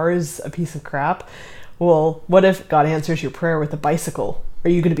car is a piece of crap. Well, what if God answers your prayer with a bicycle? Are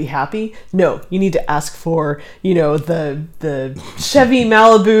you going to be happy? No, you need to ask for, the Chevy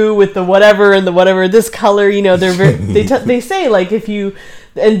Malibu with the whatever and the whatever, this color, they say like if you,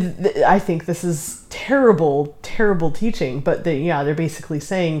 I think this is terrible teaching, but they're basically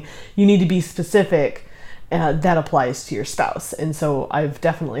saying you need to be specific. That applies to your spouse. And so I've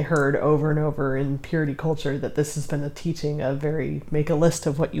definitely heard over and over in purity culture that this has been a teaching of make a list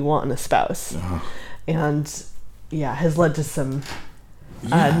of what you want in a spouse. And has led to some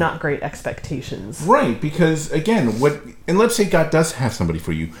not great expectations. Right, because again, let's say God does have somebody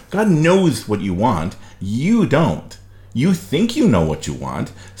for you. God knows what you want. You don't. You think you know what you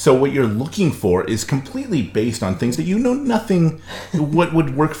want. So what you're looking for is completely based on things that you know nothing what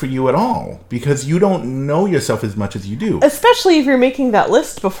would work for you at all. Because you don't know yourself as much as you do. Especially if you're making that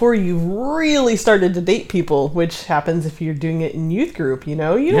list before you've really started to date people, which happens if you're doing it in youth group, You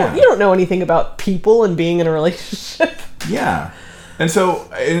don't know anything about people and being in a relationship. Yeah. And so,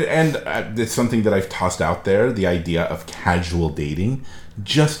 it's something that I've tossed out there, the idea of casual dating.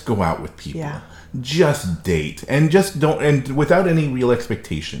 Just go out with people. Yeah. Just date. And just don't, and without any real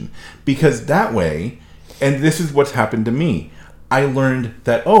expectation. Because that way, and this is what's happened to me, I learned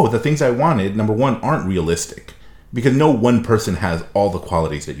that, the things I wanted, number one, aren't realistic. Because no one person has all the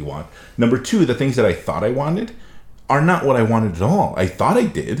qualities that you want. Number two, the things that I thought I wanted are not what I wanted at all. I thought I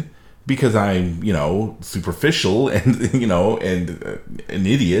did. Because I'm, superficial and, and an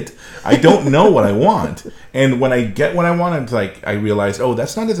idiot. I don't know what I want. And when I get what I want, it's like, I realize,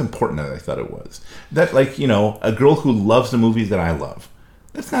 that's not as important as I thought it was. That, a girl who loves the movies that I love,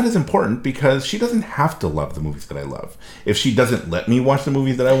 that's not as important because she doesn't have to love the movies that I love. If she doesn't let me watch the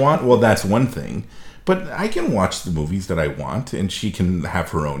movies that I want, well, that's one thing. But I can watch the movies that I want and she can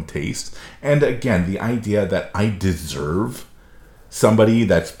have her own taste. And again, the idea that I deserve somebody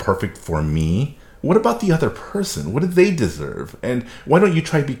that's perfect for me. What about the other person? What do they deserve? And why don't you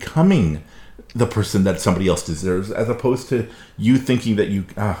try becoming the person that somebody else deserves, as opposed to you thinking that you?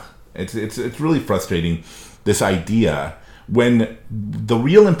 It's really frustrating, this idea when the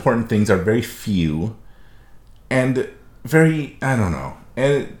real important things are very few and very, I don't know,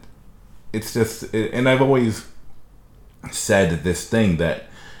 and it's just, and I've always said this thing that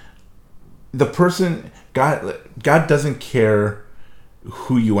the person, God doesn't care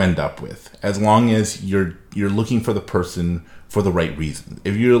who you end up with, as long as you're looking for the person for the right reason.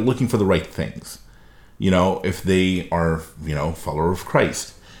 If you're looking for the right things, if they are, follower of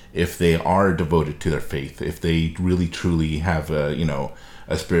Christ, if they are devoted to their faith, if they really truly have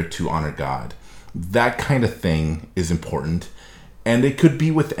a spirit to honor God, that kind of thing is important, and it could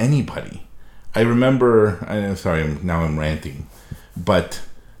be with anybody. I remember, I'm sorry, now I'm ranting, but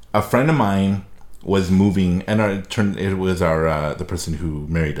a friend of mine was moving, and it was the person who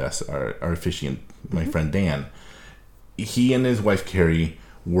married us, our officiant, my friend Dan. He and his wife Carrie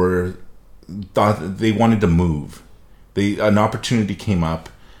thought they wanted to move. An opportunity came up,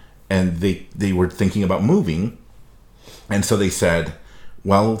 and they were thinking about moving, and so they said,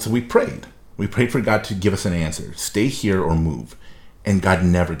 so we prayed for God to give us an answer: stay here or move. And God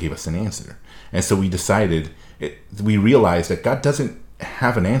never gave us an answer. And so we realized that God doesn't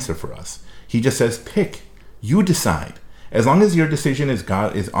have an answer for us. He just says, pick, you decide. As long as your decision is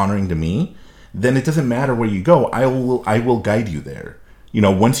God is honoring to me, then it doesn't matter where you go. I will guide you there.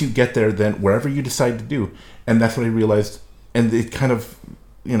 Once you get there, then wherever you decide to do. And that's what I realized. And it kind of,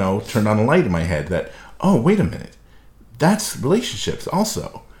 turned on a light in my head that, oh, wait a minute. That's relationships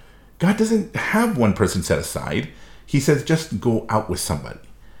also. God doesn't have one person set aside. He says, just go out with somebody.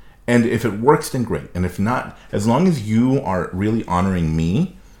 And if it works, then great. And if not, as long as you are really honoring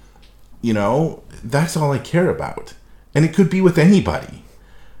me, that's all I care about. And it could be with anybody.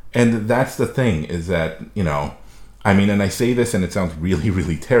 And that's the thing is that, and I say this and it sounds really,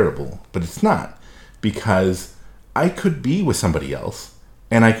 really terrible, but it's not. Because I could be with somebody else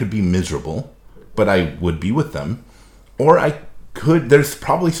and I could be miserable, but I would be with them. Or there's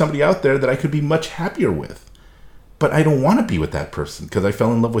probably somebody out there that I could be much happier with. But I don't want to be with that person because I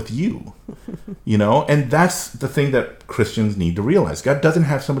fell in love with you, And that's the thing that Christians need to realize. God doesn't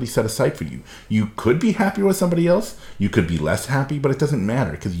have somebody set aside for you. You could be happier with somebody else. You could be less happy, but it doesn't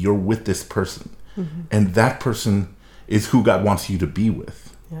matter because you're with this person. Mm-hmm. And that person is who God wants you to be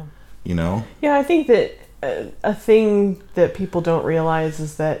with, Yeah, I think that a thing that people don't realize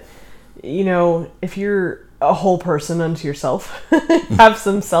is that, if you're a whole person unto yourself, have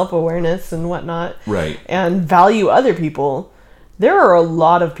some self-awareness and whatnot, right, and value other people, there are a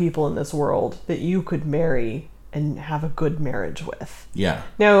lot of people in this world that you could marry and have a good marriage with. Yeah.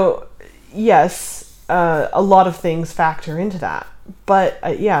 Now, yes, a lot of things factor into that, but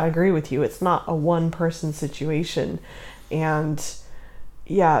I agree with you. It's not a one-person situation, and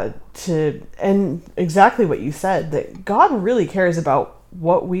and exactly what you said, that God really cares about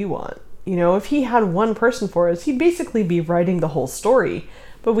what we want. If he had one person for us, he'd basically be writing the whole story.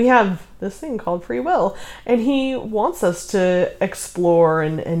 But we have this thing called free will, and he wants us to explore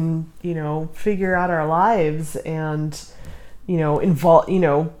and figure out our lives and, involve,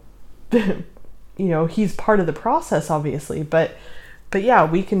 he's part of the process, obviously. But yeah,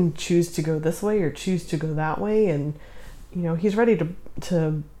 we can choose to go this way or choose to go that way. And, he's ready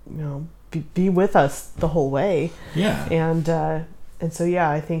to be with us the whole way. Yeah. And so,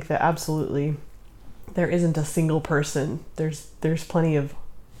 I think that absolutely there isn't a single person. There's plenty of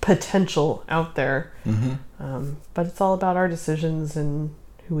potential out there. Mm-hmm. But it's all about our decisions and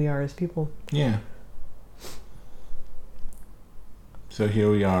who we are as people. Yeah. So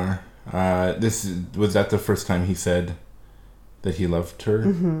here we are. Was that the first time he said that he loved her?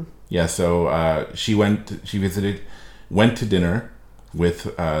 Mm-hmm. Yeah, so she went to dinner with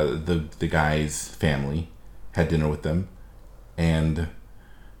the guy's family, had dinner with them. And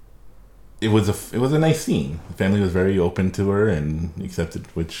it was a nice scene. The family was very open to her and accepted,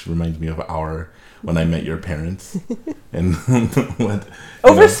 which reminds me of when I met your parents. And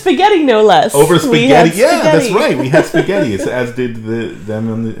over spaghetti, no less. Over spaghetti, yeah, that's right. We had spaghetti, as did them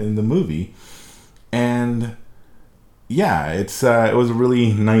in the movie. And yeah, it was a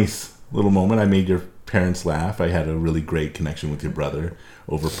really nice little moment. I made your parents laugh. I had a really great connection with your brother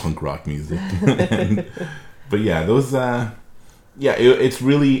over punk rock music. But yeah, those. It's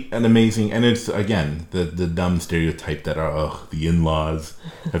really an amazing, and it's again the dumb stereotype that the in-laws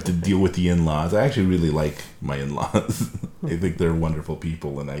have to deal with the in-laws. I actually really like my in-laws. I think they're wonderful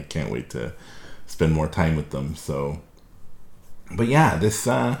people, and I can't wait to spend more time with them. So, but yeah, this.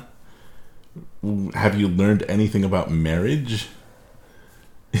 Have you learned anything about marriage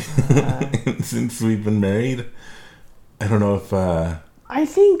since we've been married? I don't know if. I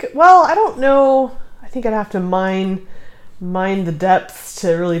think. Well, I don't know. I think I'd have to mine the depths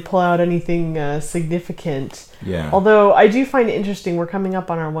to really pull out anything significant. Yeah. Although I do find it interesting, we're coming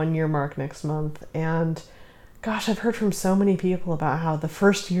up on our 1-year mark next month, and gosh, I've heard from so many people about how the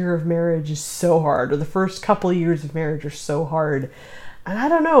first year of marriage is so hard, or the first couple of years of marriage are so hard. And I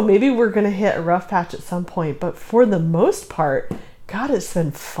don't know, maybe we're going to hit a rough patch at some point, but for the most part, God, it's been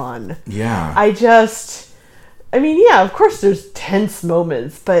fun. Yeah. Of course there's tense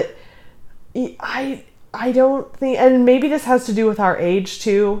moments, but I don't think, and maybe this has to do with our age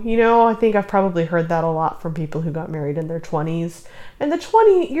too. I think I've probably heard that a lot from people who got married in their 20s. And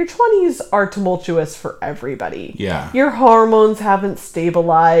your 20s are tumultuous for everybody. Yeah. Your hormones haven't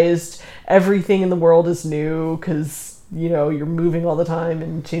stabilized. Everything in the world is new because, you're moving all the time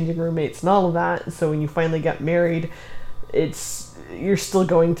and changing roommates and all of that. So when you finally get married, you're still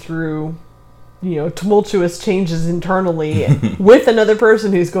going through tumultuous changes internally with another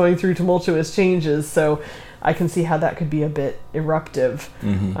person who's going through tumultuous changes. So I can see how that could be a bit eruptive.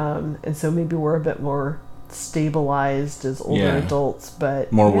 Mm-hmm. And so maybe we're a bit more stabilized as older adults,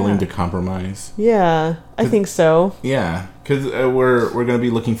 but more willing to compromise. Yeah, I think so. Yeah, because we're going to be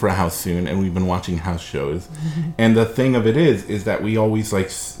looking for a house soon, and we've been watching house shows. And the thing of it is that we always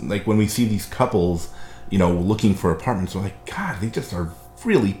like when we see these couples, looking for apartments, we're like, God, they just are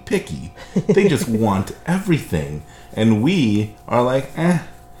really picky. They just want everything, and we are like,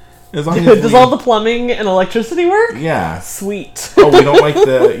 as long as does all the plumbing and electricity work? Yeah, sweet. Oh, we don't like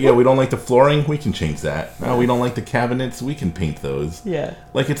the flooring. We can change that. Oh, we don't like the cabinets. We can paint those. Yeah,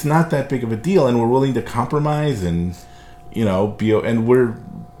 like it's not that big of a deal, and we're willing to compromise and.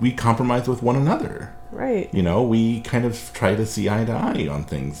 We compromise with one another. Right. We kind of try to see eye to eye on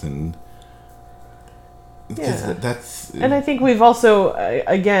things, and that's. And I think we've also,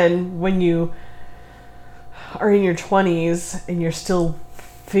 again, when you are in your 20s and you're still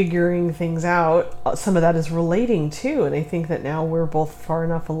figuring things out, some of that is relating too. And I think that now we're both far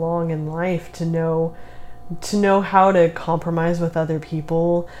enough along in life to know how to compromise with other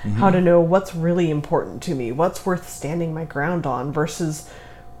people, how to know what's really important to me, what's worth standing my ground on versus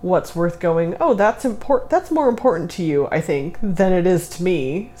what's worth going, oh, that's more important to you, I think, than it is to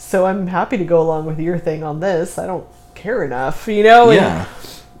me. So I'm happy to go along with your thing on this. I don't care enough, Yeah.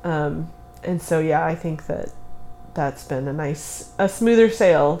 And so, yeah, I think that's been a smoother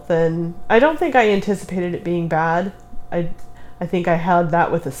sail than, I don't think I anticipated it being bad. I think I had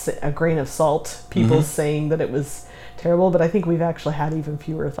that with a grain of salt, people saying that it was terrible, but I think we've actually had even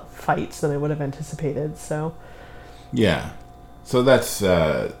fewer fights than I would have anticipated. So, yeah, so that's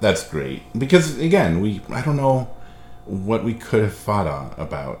great because again, I don't know what we could have fought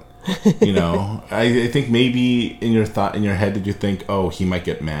about. I think maybe in your head, did you think, oh, he might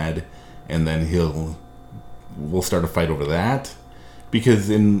get mad, and then we'll start a fight over that? Because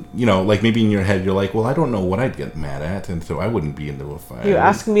maybe in your head, you're like, well, I don't know what I'd get mad at, and so I wouldn't be into a fight. You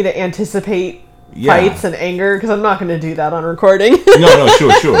asking me to anticipate fights and anger? Because I'm not going to do that on recording. No,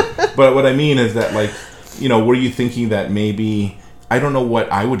 sure. But what I mean is that, were you thinking that maybe, I don't know what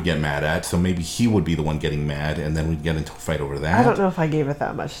I would get mad at, so maybe he would be the one getting mad, and then we'd get into a fight over that? I don't know if I gave it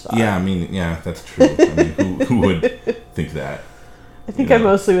that much thought. Yeah, that's true. Who would think that? I think I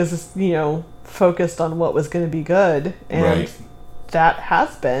mostly was just, focused on what was going to be good. And right. That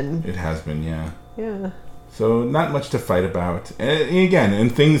has been. It has been, yeah. Yeah. So not much to fight about. And again,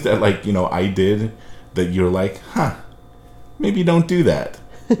 and things that I did that you're like, maybe don't do that.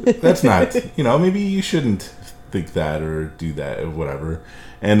 That's not, maybe you shouldn't think that or do that or whatever.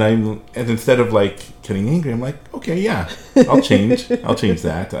 And instead of getting angry, I'm like, okay, yeah, I'll change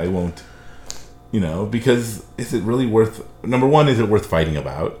that. I won't, because is it really worth, number one, is it worth fighting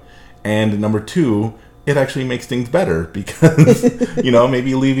about? And number two, it actually makes things better because,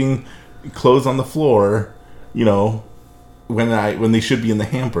 maybe leaving clothes on the floor, when they should be in the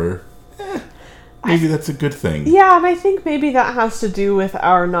hamper, maybe that's a good thing. Yeah, and I think maybe that has to do with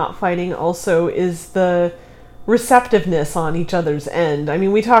our not fighting also is the receptiveness on each other's end. I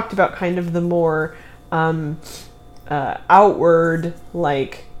mean, we talked about kind of the more outward,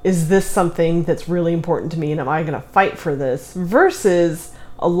 is this something that's really important to me and am I going to fight for this? Versus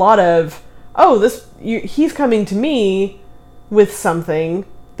a lot of, he's coming to me with something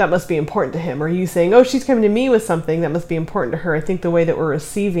that must be important to him. Or you saying, oh, she's coming to me with something that must be important to her. I think the way that we're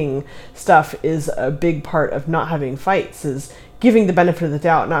receiving stuff is a big part of not having fights, is giving the benefit of the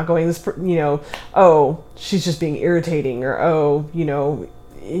doubt, not going, oh, she's just being irritating, or,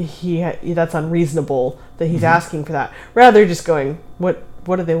 that's unreasonable that he's asking for that. Rather just going, what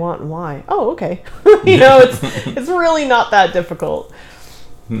do they want and why? Oh, okay. It's really not that difficult.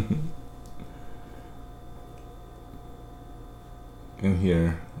 In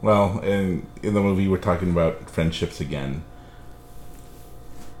here, in the movie, we're talking about friendships again.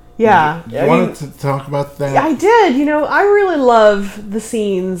 Yeah. You wanted to talk about that? I did. I really love the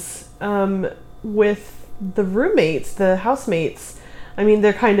scenes with the roommates, the housemates. I mean,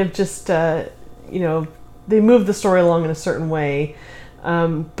 they're kind of just, they move the story along in a certain way.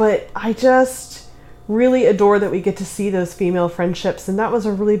 But I just really adore that we get to see those female friendships. And that was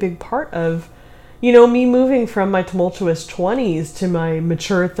a really big part of, me moving from my tumultuous 20s to my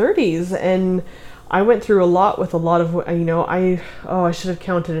mature 30s. And I went through a lot with a lot of, I should have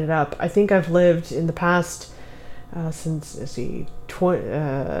counted it up. I think I've lived in the past, since,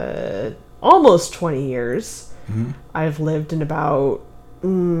 almost 20 years. Mm-hmm. I've lived in about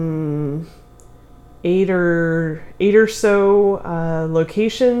 8 or so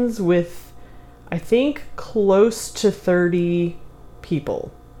locations with, I think, close to 30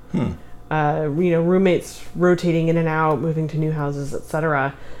 people. Roommates rotating in and out, moving to new houses,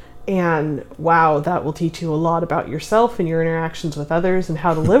 etc. And wow, that will teach you a lot about yourself and your interactions with others and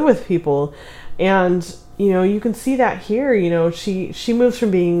how to live with people. And you can see that here. She moves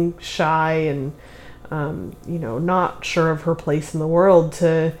from being shy and not sure of her place in the world,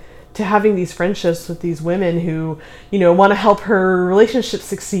 to having these friendships with these women who, want to help her relationship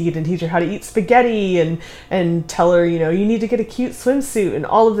succeed and teach her how to eat spaghetti and tell her, you need to get a cute swimsuit and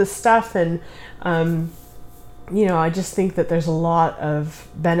all of this stuff. And, I just think that there's a lot of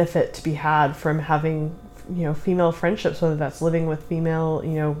benefit to be had from having, female friendships, whether that's living with female,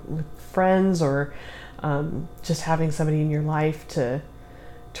 with friends, or just having somebody in your life to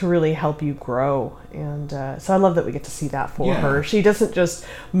really help you grow. And so I love that we get to see that for her. She doesn't just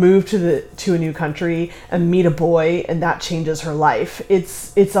move to a new country and meet a boy and that changes her life.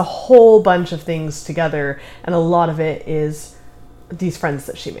 It's a whole bunch of things together, and a lot of it is these friends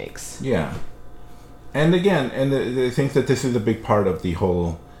that she makes. Yeah. And again, I think that this is a big part of the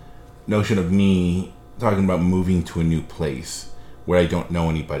whole notion of me talking about moving to a new place where I don't know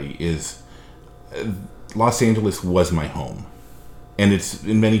anybody. Is Los Angeles was my home. And it's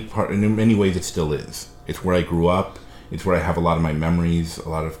in many ways it still is. It's where I grew up. It's where I have a lot of my memories, a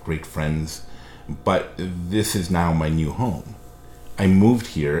lot of great friends. But this is now my new home. I moved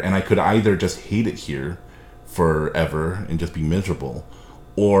here, and I could either just hate it here forever and just be miserable,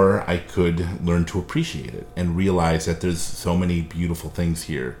 or I could learn to appreciate it and realize that there's so many beautiful things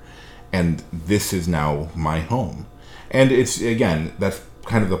here, and this is now my home. And it's, again, that's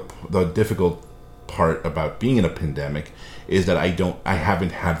kind of the difficult part about being in a pandemic, is that I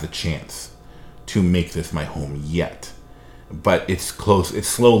haven't had the chance to make this my home yet, but it's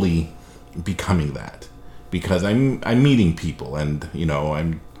slowly becoming that, because I'm meeting people, and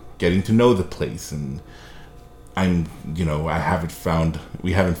I'm getting to know the place, and we haven't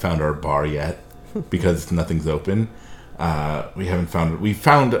found our bar yet because nothing's open. We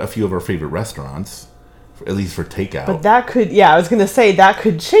found a few of our favorite restaurants, at least for takeout. But that could, I was going to say, that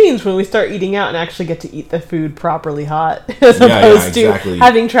could change when we start eating out and actually get to eat the food properly hot, as opposed to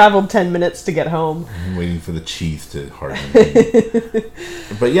having traveled 10 minutes to get home. I'm waiting for the cheese to harden.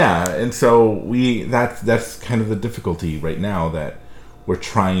 But and so that's kind of the difficulty right now, that we're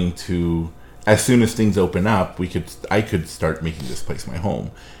trying to, as soon as things open up, I could start making this place my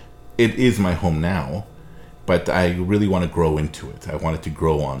home. It is my home now, but I really want to grow into it. I want it to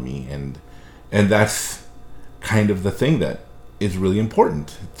grow on me, and that's kind of the thing that is really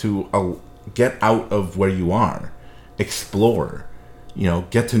important, to get out of where you are, explore,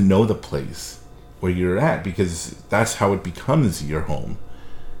 get to know the place where you're at, because that's how it becomes your home,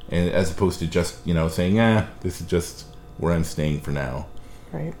 and as opposed to just saying, this is just where I'm staying for now.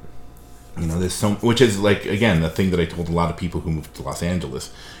 Right. There's which is, like, again, the thing that I told a lot of people who moved to Los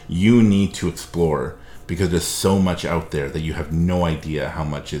Angeles: you need to explore, because there's so much out there that you have no idea how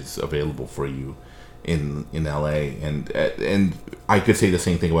much is available for you in LA, and I could say the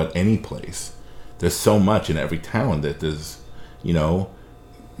same thing about any place. There's so much in every town that there's,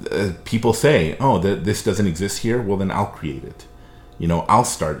 people say, this doesn't exist here. Well, then I'll create it. I'll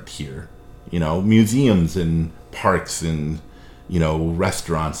start it here. Museums and parks and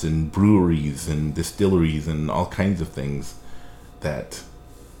restaurants and breweries and distilleries and all kinds of things that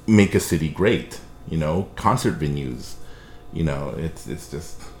make a city great. Concert venues. It's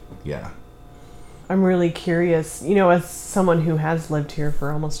just, I'm really curious, as someone who has lived here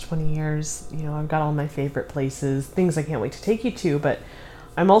for almost 20 years, I've got all my favorite places, things I can't wait to take you to, but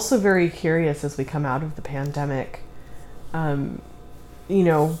I'm also very curious as we come out of the pandemic.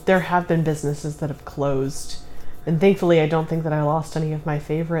 There have been businesses that have closed, and thankfully I don't think that I lost any of my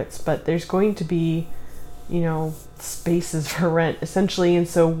favorites, but there's going to be, spaces for rent, essentially, and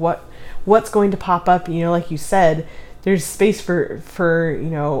so what's going to pop up, like you said, there's space for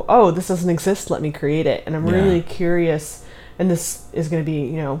this doesn't exist, let me create it. And I'm really curious, and this is going to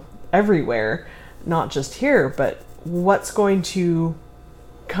be, everywhere, not just here, but what's going to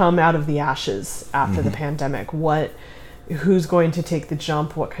come out of the ashes after the pandemic? Who's going to take the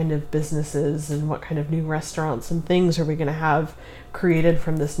jump? What kind of businesses and what kind of new restaurants and things are we going to have created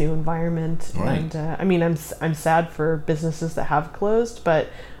from this new environment? Right. And I'm sad for businesses that have closed, but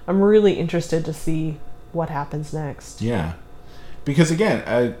I'm really interested to see what happens next. Yeah, because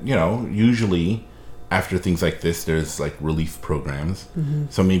again, usually after things like this, there's like relief programs.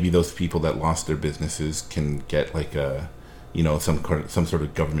 So maybe those people that lost their businesses can get like a, some sort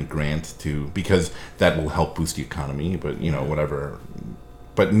of government grant because that will help boost the economy. But whatever.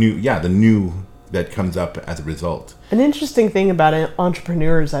 But the new that comes up as a result. An interesting thing about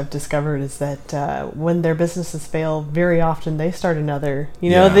entrepreneurs I've discovered is that when their businesses fail, very often they start another.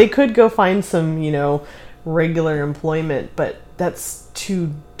 They could go find some, regular employment, but that's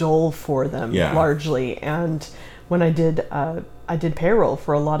too dull for them largely. And when I did payroll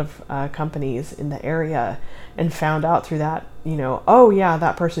for a lot of companies in the area, and found out through that, oh yeah,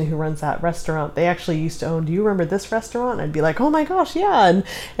 that person who runs that restaurant, they actually used to own, do you remember this restaurant? And I'd be like, oh my gosh, yeah.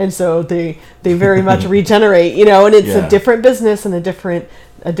 And so they very much regenerate, and it's a different business and a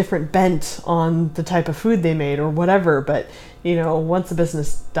different bent on the type of food they made or whatever. But, once the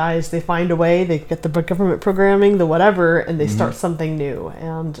business dies, they find a way, they get the government programming, the whatever, and they start something new.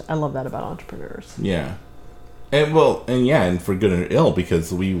 And I love that about entrepreneurs. Yeah. And for good or ill,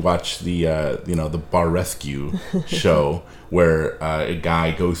 because we watched the Bar Rescue show where a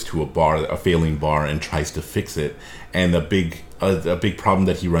guy goes to a failing bar, and tries to fix it, and a big problem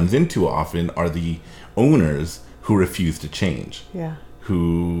that he runs into often are the owners who refuse to change. Yeah.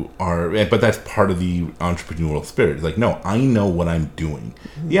 But that's part of the entrepreneurial spirit. It's like, no, I know what I'm doing.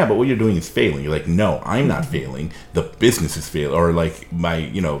 Mm-hmm. Yeah, but what you're doing is failing. You're like, no, I'm not failing. The business is failing, or like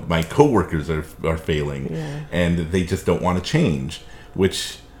my coworkers are failing, and they just don't want to change.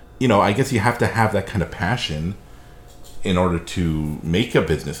 Which, I guess you have to have that kind of passion in order to make a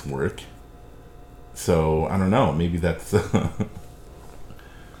business work. So I don't know. Maybe that's.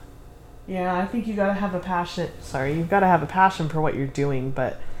 Yeah, I think you got to have a passion. You've got to have a passion for what you're doing,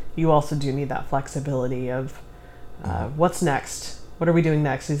 but you also do need that flexibility of what's next. What are we doing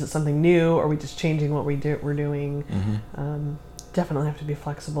next? Is it something new? Or are we just changing what we're doing? Mm-hmm. Definitely have to be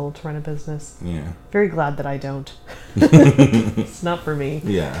flexible to run a business. Yeah. Very glad that I don't. It's not for me.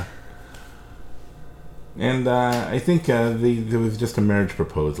 Yeah. And I think there was just a marriage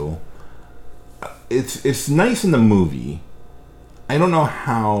proposal. It's nice in the movie. I don't know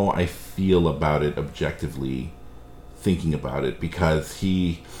how I feel about it objectively, thinking about it, because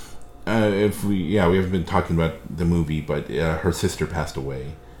we haven't been talking about the movie, but her sister passed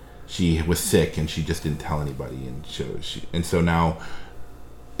away. She was sick and she just didn't tell anybody, and so now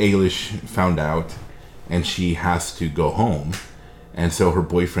Ailish found out, and she has to go home, and so her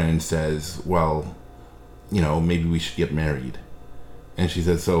boyfriend says, well, maybe we should get married, and she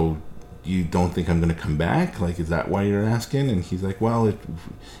says, so you don't think I'm going to come back? Like, is that why you're asking? And he's like, well,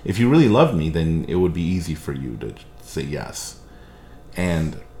 if you really love me, then it would be easy for you to say yes.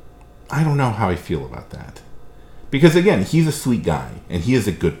 And I don't know how I feel about that. Because, again, he's a sweet guy, and he is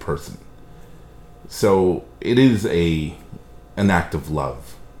a good person. So it is an act of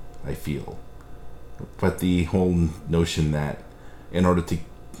love, I feel. But the whole notion that in order to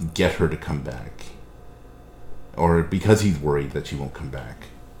get her to come back, or because he's worried that she won't come back,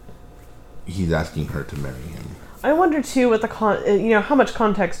 he's asking her to marry him. I wonder too what how much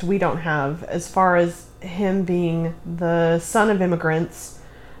context we don't have as far as him being the son of immigrants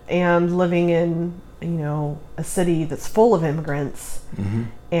and living in a city that's full of immigrants. Mm-hmm.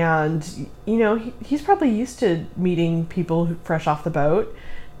 And he's probably used to meeting people who fresh off the boat,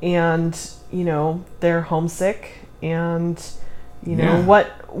 and they're homesick, and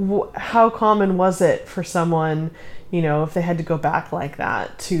how common was it for someone, if they had to go back like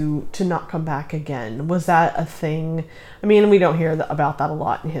that, to not come back again? Was that a thing? I mean, we don't hear about that a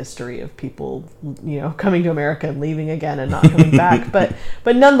lot in history of people, coming to America and leaving again and not coming back. But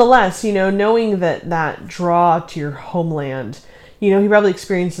nonetheless, knowing that draw to your homeland, he probably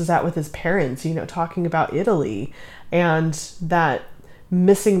experiences that with his parents, talking about Italy, and that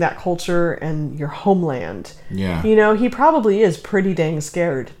missing that culture and your homeland. Yeah. He probably is pretty dang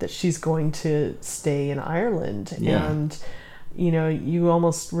scared that she's going to stay in Ireland. Yeah. And, you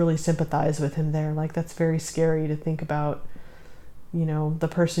almost really sympathize with him there. Like, that's very scary to think about, the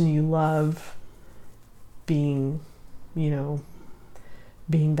person you love being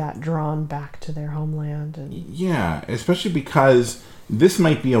that drawn back to their homeland. And yeah, especially because this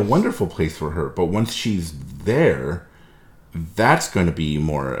might be a wonderful place for her, but once she's there, that's going to be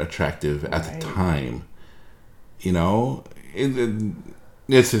more attractive at the time.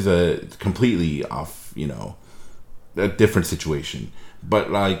 This is a completely off, a different situation.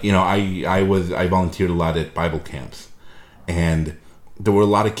 But like, I volunteered a lot at Bible camps, and there were a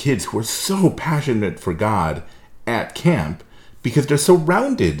lot of kids who were so passionate for God at camp because they're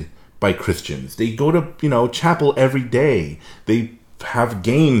surrounded by Christians. They go to, chapel every day. They have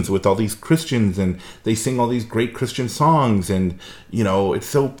games with all these Christians, and they sing all these great Christian songs, and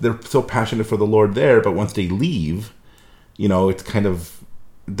they're so passionate for the Lord there. But once they leave, it's kind of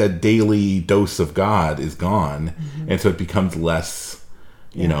that daily dose of God is gone, mm-hmm. and so it becomes less,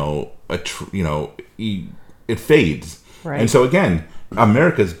 it fades. Right. And so again,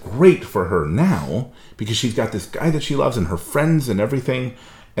 America's great for her now because she's got this guy that she loves and her friends and everything,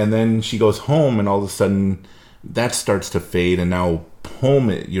 and then she goes home, and all of a sudden that starts to fade, and now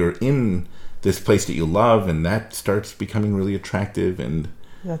home, you're in this place that you love, and that starts becoming really attractive, and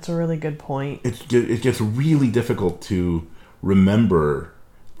That's a really good point. It's just really difficult to remember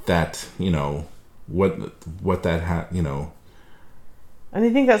that, what that And I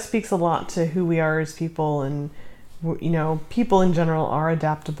think that speaks a lot to who we are as people, and people in general are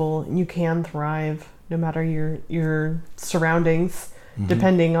adaptable, and you can thrive no matter your surroundings,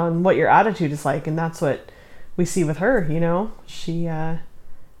 depending on what your attitude is like. And that's what we see with her. She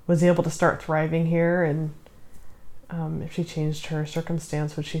was able to start thriving here, and if she changed her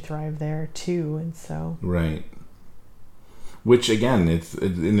circumstance, would she thrive there too? And so right. Which again,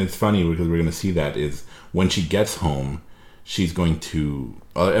 it's funny because we're going to see that is when she gets home, she's going to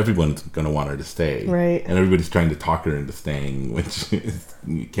everyone's going to want her to stay, right? And everybody's trying to talk her into staying, which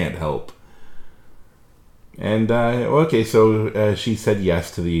you can't help. And so she said yes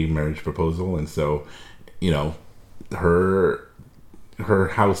to the marriage proposal, and so her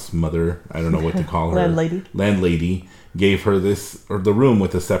house mother, I don't know what to call her, landlady gave her the room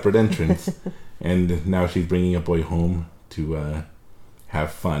with a separate entrance, and now she's bringing a boy home to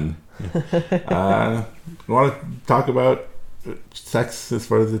have fun. Want to talk about sex as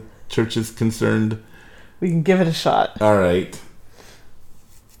far as the church is concerned? We can give it a shot. All right.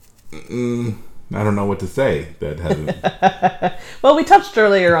 I don't know what to say. That hasn't. Well, we touched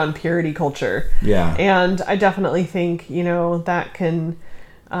earlier on purity culture. Yeah. And I definitely think that can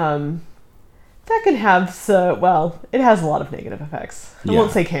have it has a lot of negative effects. I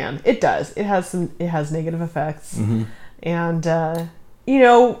won't say can. It does. It has negative effects. Mm-hmm. And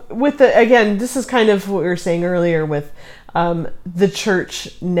this is kind of what we were saying earlier with the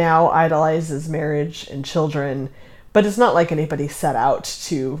church now idolizes marriage and children, but it's not like anybody set out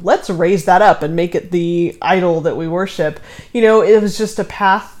to let's raise that up and make it the idol that we worship. It was just a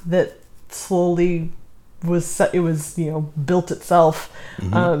path that slowly built itself.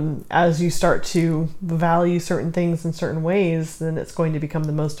 As you start to value certain things in certain ways, then it's going to become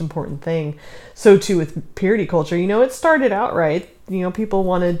the most important thing. So too with purity culture, it started out right. People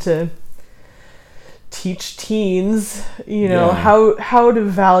wanted to teach teens, how to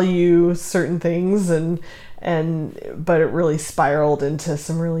value certain things, but it really spiraled into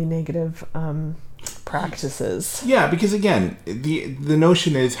some really negative practices. Yeah, because again, the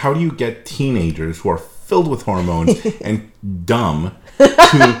notion is, how do you get teenagers who are filled with hormones and dumb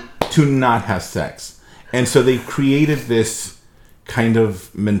to not have sex? And so they created this kind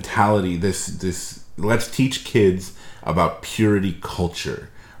of mentality, this let's teach kids about purity culture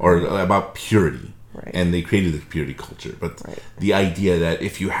or about purity. Right. And they created this purity culture. But the idea that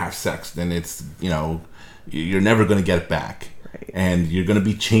if you have sex, then it's, you're never going to get it back. Right. And you're going to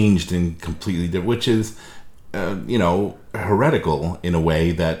be changed in completely different, which is, heretical in a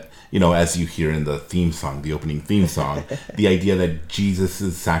way that, as you hear in the theme song, the opening theme song, the idea that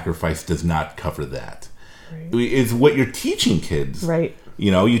Jesus' sacrifice does not cover that. Right. Is what you're teaching kids. Right.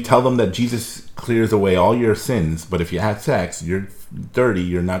 You tell them that Jesus clears away all your sins, but if you had sex, you're dirty,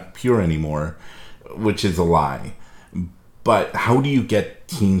 you're not pure anymore, which is a lie. But how do you get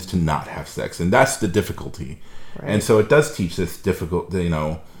teens to not have sex? And that's the difficulty. Right. And so it does teach this difficult,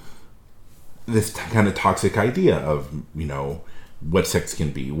 this kind of toxic idea of, what sex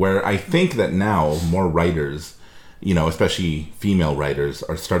can be. Where I think that now more writers, especially female writers,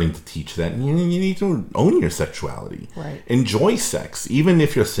 are starting to teach that you need to own your sexuality. Right. Enjoy sex, even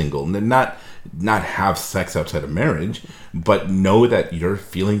if you're single. Not have sex outside of marriage, but know that your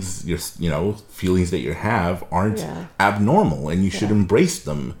feelings, feelings that you have aren't abnormal, and you should embrace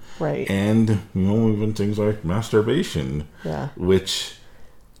them. Right. And even things like masturbation, which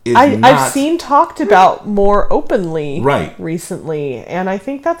is I've seen talked about more openly recently, and I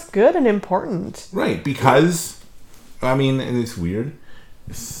think that's good and important. Right, because and it's weird.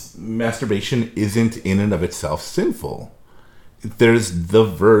 Masturbation isn't in and of itself sinful. There's the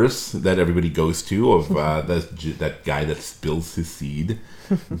verse that everybody goes to of that guy that spills his seed,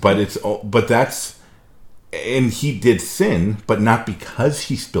 but that's, and he did sin, but not because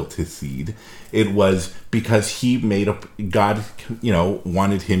he spilt his seed. It was because he God,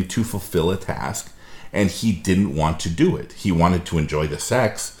 wanted him to fulfill a task, and he didn't want to do it. He wanted to enjoy the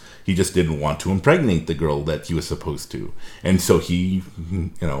sex. He just didn't want to impregnate the girl that he was supposed to. And so he,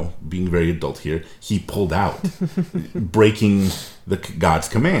 being very adult here, he pulled out, breaking God's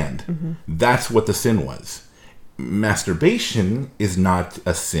command. Mm-hmm. That's what the sin was. Masturbation is not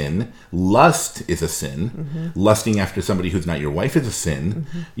a sin. Lust is a sin. Mm-hmm. Lusting after somebody who's not your wife is a sin.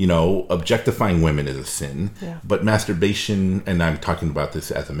 Mm-hmm. Objectifying women is a sin. Yeah. But masturbation, and I'm talking about this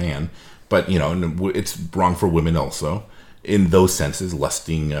as a man, but, it's wrong for women also. In those senses,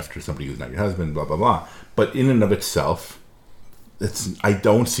 lusting after somebody who's not your husband, blah, blah, blah. But in and of itself, I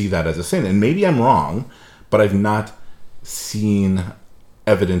don't see that as a sin. And maybe I'm wrong, but I've not seen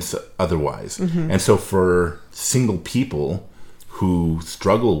evidence otherwise. And so for single people who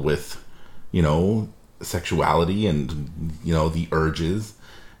struggle with, sexuality and, the urges,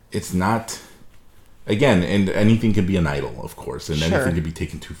 it's not, again, and anything can be an idol, of course, and anything can be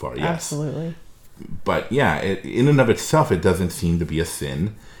taken too far. Yes. Absolutely. But yeah, in and of itself, it doesn't seem to be a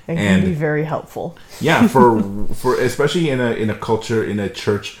sin. And can be very helpful. Yeah, for especially in a culture, in a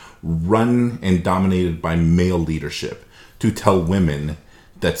church run and dominated by male leadership, to tell women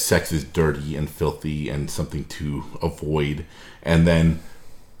that sex is dirty and filthy and something to avoid. And then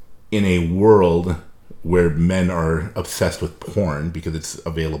in a world where men are obsessed with porn because it's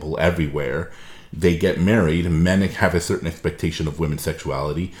available everywhere, they get married. Men have a certain expectation of women's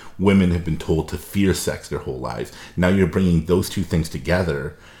sexuality. Women have been told to fear sex their whole lives. Now you're bringing those two things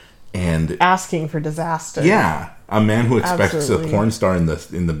together and asking for disaster. Yeah, a man who expects Absolutely. a porn star in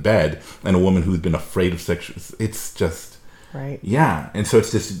the bed, and a woman who's been afraid of sex. It's just right. Yeah, and so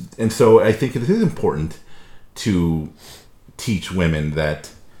it's just, and so I think it is important to teach women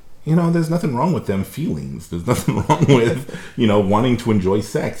that, there's nothing wrong with them feelings. There's nothing wrong with, wanting to enjoy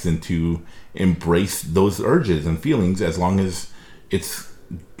sex and to embrace those urges and feelings, as long as it's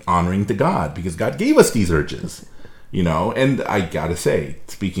honoring to God, because God gave us these urges, And I gotta say,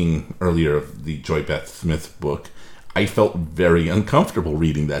 speaking earlier of the Joy Beth Smith book, I felt very uncomfortable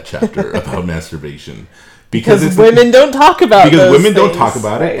reading that chapter about masturbation. Because women don't talk about it. Because women don't talk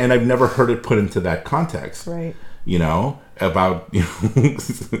about right. it, and I've never heard it put into that context. Right. About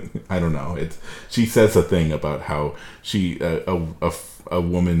I don't know. She says a thing about how she a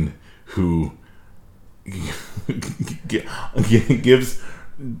woman who gives.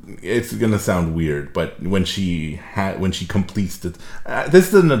 It's gonna sound weird, but when she completes the, this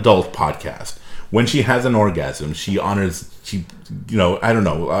is an adult podcast. When she has an orgasm, she honors. I don't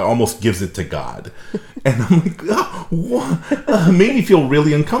know. Almost gives it to God, and I'm like, made me feel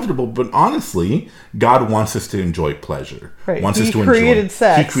really uncomfortable. But honestly, God wants us to enjoy pleasure. Right. Wants He us to created enjoy.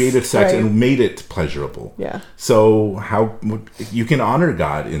 sex. He created sex right. and made it pleasurable. Yeah. So how you can honor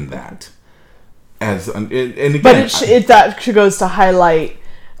God in that? And again, but that goes to highlight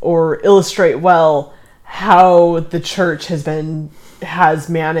or illustrate well how the church has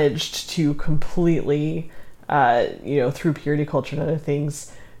managed to completely, through purity culture and other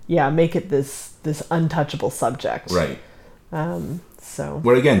things, make it this untouchable subject. Right. So.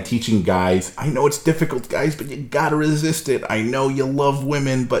 Where again, teaching guys, I know it's difficult, guys, but you gotta resist it. I know you love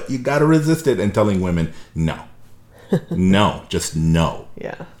women, but you gotta resist it. And telling women, no. No, just no.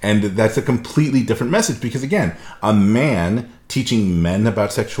 Yeah. And that's a completely different message, because again, a man teaching men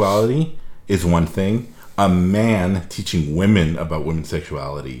about sexuality is one thing. A man teaching women about women's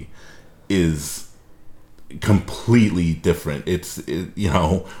sexuality is completely different. When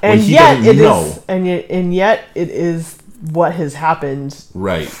he doesn't know. And yet it is what has happened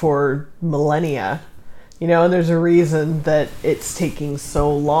right. for millennia. And there's a reason that it's taking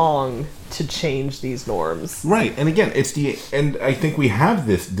so long to change these norms. Right. And again, and I think we have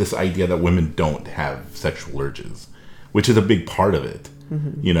this idea that women don't have sexual urges, which is a big part of it.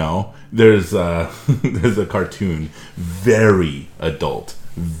 Mm-hmm. There's a cartoon, very adult,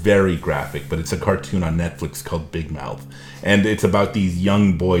 very graphic, but it's a cartoon on Netflix called Big Mouth, and it's about these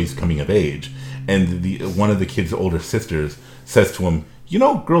young boys coming of age, and one of the kid's older sisters says to him,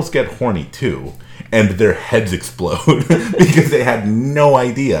 girls get horny too, and their heads explode because they had no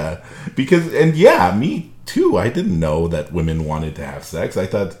idea. Me too, I didn't know that women wanted to have sex. I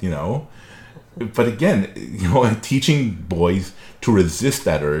thought, but again, teaching boys to resist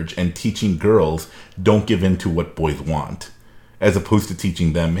that urge and teaching girls don't give in to what boys want, as opposed to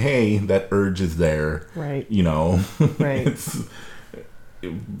teaching them, hey, that urge is there. Right. Right.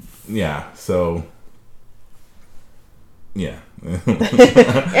 So, yeah.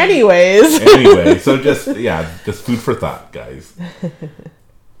 Anyway, so just food for thought, guys.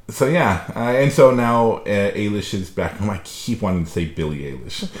 So and so now Eilish is back home. I keep wanting to say Billie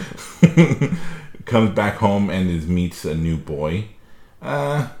Eilish. Comes back home and meets a new boy.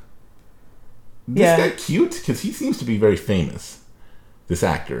 This guy cute, because he seems to be very famous. This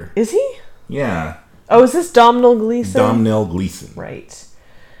actor. Is he? Yeah. Oh, is this Domhnall Gleeson? Domhnall Gleeson. Right.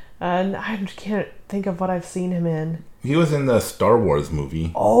 And I can't think of what I've seen him in. He was in the Star Wars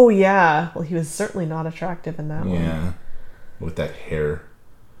movie. Oh, yeah. Well, he was certainly not attractive in that one. Yeah. With that hair.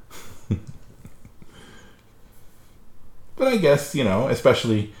 But I guess,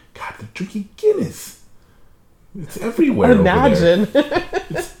 especially, God, they're drinking Guinness. It's everywhere Imagine. over there.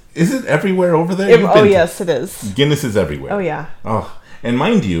 Is it everywhere over there? Yes, it is. Guinness is everywhere. Oh, yeah. Oh, and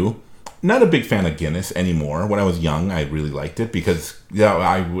mind you, not a big fan of Guinness anymore. When I was young, I really liked it because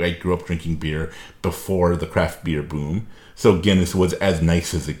I grew up drinking beer before the craft beer boom. So Guinness was as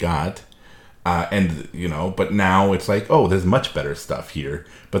nice as it got. But now it's like, oh, there's much better stuff here.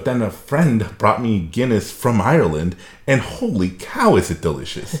 But then a friend brought me Guinness from Ireland, and holy cow, is it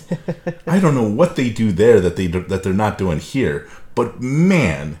delicious. I don't know what they do there that they're not doing here, but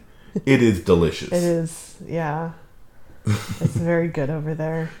man, it is delicious. It is, yeah. It's very good over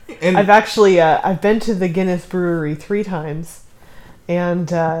there. And I've actually, I've been to the Guinness brewery 3 times,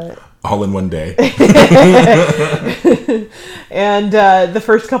 and all in one day. And the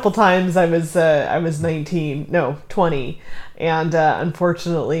first couple times I was 20, and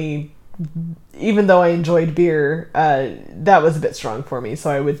unfortunately, even though I enjoyed beer, that was a bit strong for me.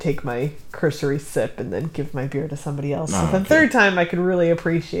 So I would take my cursory sip and then give my beer to somebody else. So the third time I could really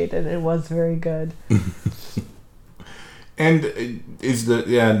appreciate it. It was very good. And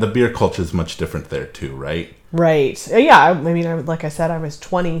the beer culture is much different there too, right? Right. Yeah. I mean, like I said, I was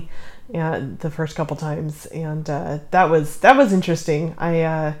 20 the first couple times, and that was interesting.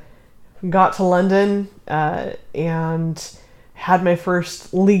 I got to London and had my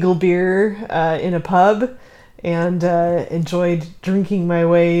first legal beer in a pub, and enjoyed drinking my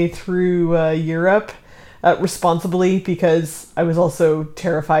way through Europe responsibly, because I was also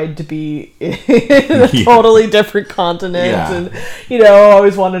terrified to be in a totally different continent. Yeah. And I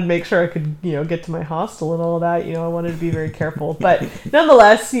always wanted to make sure I could get to my hostel and all of that. I wanted to be very careful, but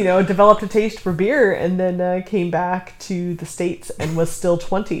nonetheless, developed a taste for beer, and then came back to the States and was still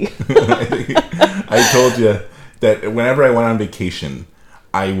 20. I told you that whenever I went on vacation,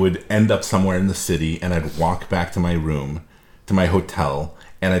 I would end up somewhere in the city, and I'd walk back to my room, to my hotel,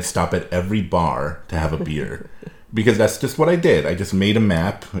 and I'd stop at every bar to have a beer. Because that's just what I did. I just made a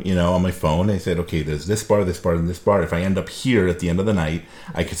map, on my phone. I said, okay, there's this bar, and this bar. If I end up here at the end of the night,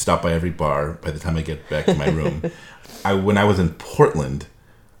 I could stop by every bar by the time I get back to my room. When I was in Portland,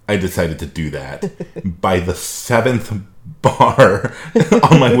 I decided to do that. By the 7th bar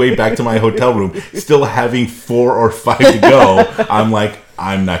on my way back to my hotel room, still having 4 or 5 to go, I'm like,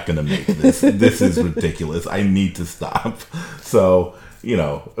 I'm not going to make this. This is ridiculous. I need to stop. So,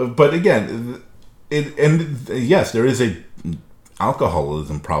 but again, yes, there is a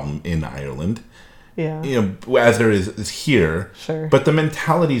alcoholism problem in Ireland. Yeah. As there is here. Sure. But the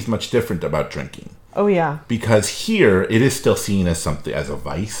mentality is much different about drinking. Oh, yeah. Because here, it is still seen as a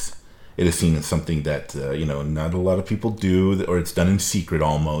vice. It is seen as something that, not a lot of people do, or it's done in secret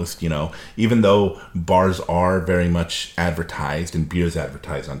almost, even though bars are very much advertised and beer is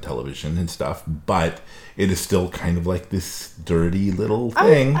advertised on television and stuff, but it is still kind of like this dirty little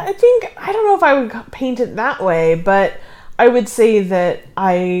thing. I don't know if I would paint it that way, but I would say that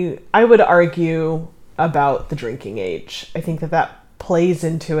I would argue about the drinking age. I think that plays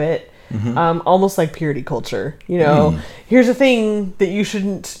into it, almost like purity culture. Here's a thing that you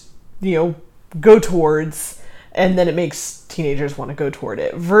shouldn't go towards, and then it makes teenagers want to go toward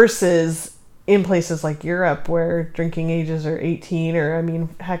it, versus in places like Europe where drinking ages are 18, or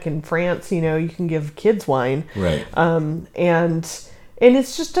heck, in France, you can give kids wine. Right. And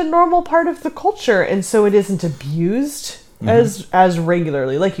it's just a normal part of the culture, and so it isn't abused as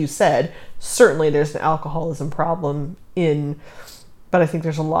regularly. Like you said, certainly there's an alcoholism problem but I think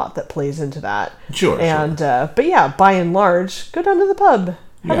there's a lot that plays into that. Sure. But yeah, by and large, go down to the pub,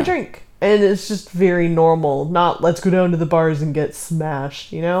 have a drink. And it's just very normal, not let's go down to the bars and get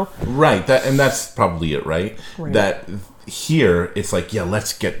smashed, Right. That's probably it, right? That here, it's like, yeah,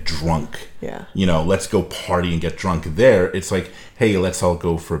 let's get drunk. Yeah. Let's go party and get drunk. There, it's like, hey, let's all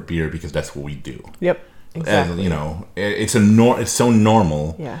go for a beer because that's what we do. Yep. Exactly. It's so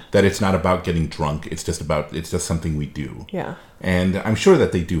normal that it's not about getting drunk. It's just something we do. Yeah. And I'm sure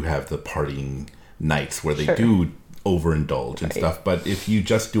that they do have the partying nights where they do overindulge and stuff, but if you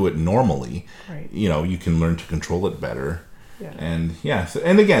just do it normally, you can learn to control it better. Yeah. And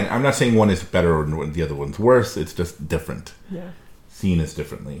and again, I'm not saying one is better or the other one's worse. It's just different. Yeah. Seen as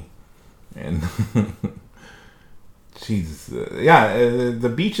differently. And Jesus,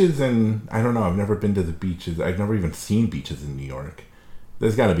 the beaches, and I don't know, I've never been to the beaches. I've never even seen beaches in New York.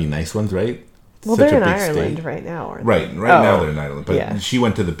 There's got to be nice ones, right? Well, they're in Ireland right now, aren't they? Right now they're in Ireland, but she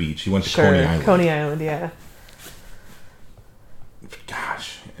went to the beach. She went to Coney Island. Coney Island, yeah.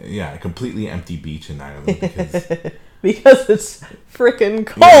 Gosh, yeah, a completely empty beach in Ireland because it's freaking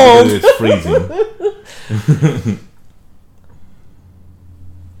cold. Yeah, because it's freezing.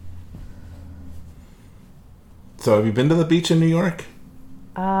 So, have you been to the beach in New York?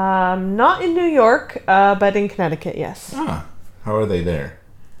 Not in New York, but in Connecticut, yes. Ah, how are they there?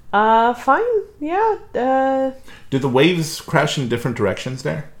 Fine, yeah. Do the waves crash in different directions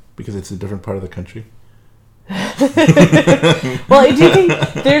there? Because it's a different part of the country? Well, do you think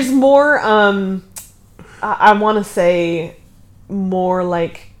there's more I want to say more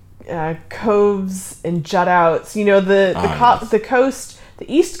like coves and jut outs. You know, the coast,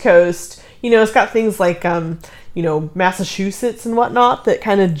 the East Coast. You know, it's got things like you know, Massachusetts and whatnot that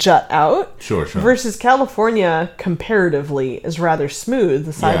kind of jut out. Sure. Versus California, comparatively, is rather smooth,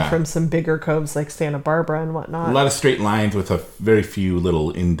 aside from some bigger coves like Santa Barbara and whatnot. A lot of straight lines with a very few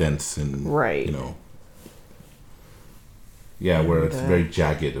little indents and, you know. Yeah, where it's very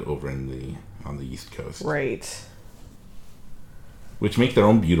jagged over on the East Coast. Right. Which make their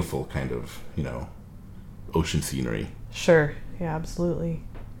own beautiful kind of, you know, ocean scenery. Sure. Yeah, absolutely.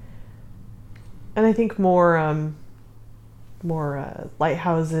 And I think more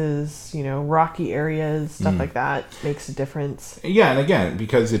lighthouses, you know, rocky areas, stuff like that makes a difference. Yeah, and again,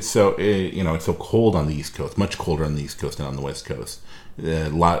 because it's so you know, it's so cold on the East Coast, much colder on the East Coast than on the West Coast. A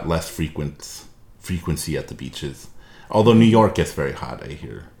lot less frequency at the beaches. Although New York gets very hot, I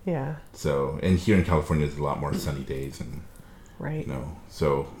hear. Yeah. So, and here in California, there's a lot more sunny days, and right. You know,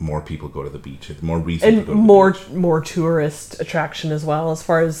 so more people go to the beaches, more reason to go to the beach. More tourist attraction as well. As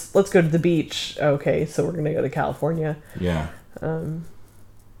far as let's go to the beach, okay, so we're gonna go to California. Yeah.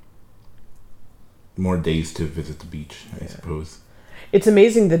 More days to visit the beach, I suppose. It's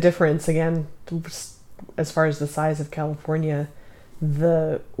amazing the difference again, as far as the size of California,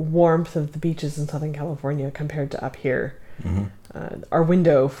 the warmth of the beaches in Southern California compared to up here. Our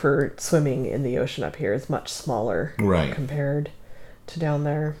window for swimming in the ocean up here is much smaller, right, compared to down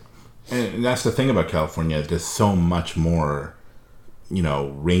there. And that's the thing about California. There's so much more, you know,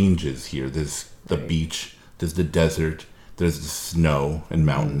 ranges here. There's the beach, there's the desert, there's the snow and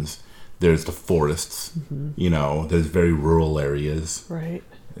mountains, there's the forests. You know, there's very rural areas. Right.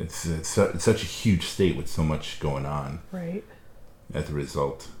 It's such a huge state with so much going on. Right. As a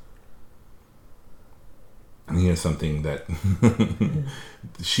result. And here's something that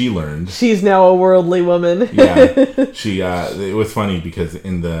she learned. She's now a worldly woman. Yeah, she. It was funny because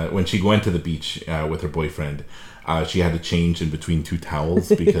when she went to the beach with her boyfriend, she had to change in between two towels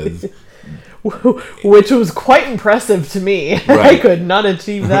because, which was quite impressive to me. Right. I could not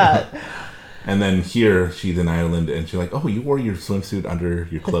achieve that. And then here she's in Ireland, and she's like, "Oh, you wore your swimsuit under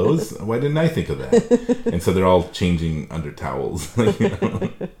your clothes? Why didn't I think of that?" And so they're all changing under towels. You know?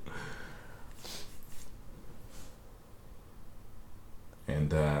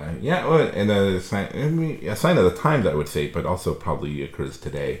 And a sign of the times, I would say, but also probably occurs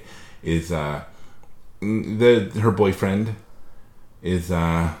today, is her boyfriend is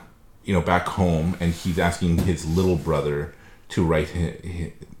back home, and he's asking his little brother to write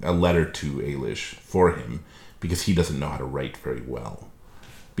a letter to Ailish for him because he doesn't know how to write very well.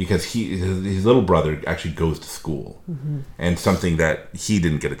 Because his little brother actually goes to school, and something that he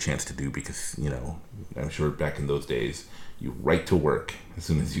didn't get a chance to do because, you know, I'm sure back in those days, you write to work as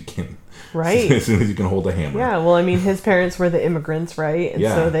soon as you can. Right. As soon as you can hold a hammer. Yeah, well, I mean, his parents were the immigrants, right? And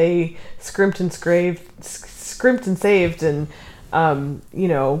so they scrimped and saved, and, you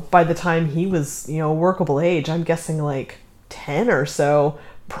know, by the time he was, you know, workable age, I'm guessing like 10 or so,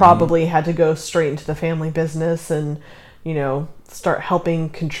 probably had to go straight into the family business and, you know, start helping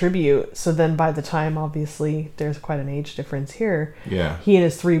contribute. So then by the time, obviously, there's quite an age difference here. Yeah. He and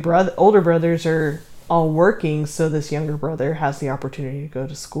his three older brothers are all working, so this younger brother has the opportunity to go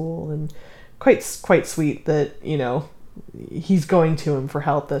to school, and quite sweet that, you know, he's going to him for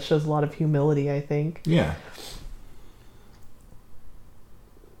help. That shows a lot of humility, I think. Yeah.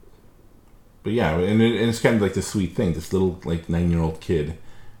 But yeah, and it's kind of like the sweet thing. This little like 9-year-old kid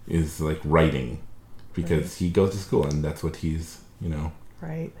is like writing because he goes to school, and that's what he's, you know.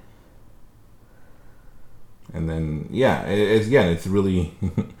 Right. And then it's really,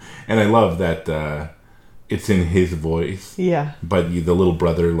 and I love that it's in his voice. Yeah. But the little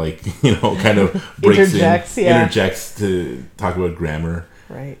brother, like, you know, kind of interjects to talk about grammar.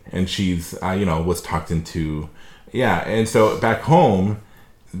 Right. And she's, was talked into, and so back home,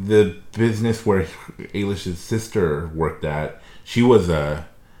 the business where Ailish's sister worked at, she was a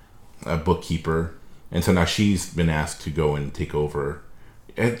bookkeeper, and so now she's been asked to go and take over,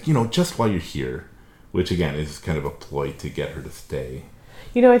 and, you know, just while you're here, which again is kind of a ploy to get her to stay.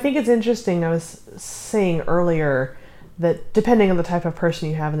 You know, I think it's interesting. I was saying earlier that depending on the type of person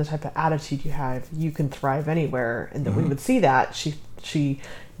you have and the type of attitude you have, you can thrive anywhere, and that we would see that she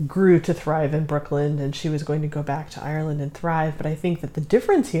grew to thrive in Brooklyn, and she was going to go back to Ireland and thrive. But I think that the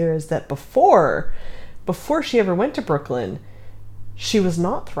difference here is that before she ever went to Brooklyn, she was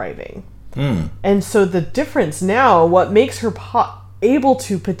not thriving. And so the difference now, what makes her able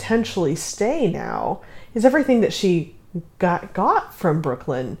to potentially stay now, is everything that she got from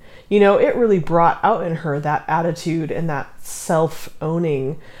Brooklyn. You know, it really brought out in her that attitude and that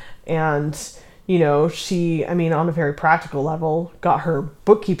self-owning, and, she, I mean, on a very practical level, got her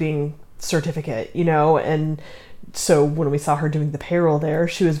bookkeeping certificate, and so when we saw her doing the payroll there,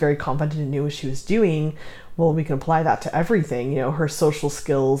 she was very confident and knew what she was doing. Well, we can apply that to everything, her social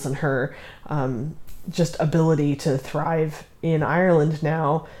skills and her just ability to thrive in Ireland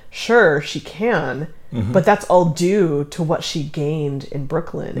now. Sure, she can, but that's all due to what she gained in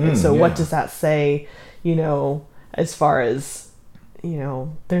Brooklyn. And so what does that say, as far as,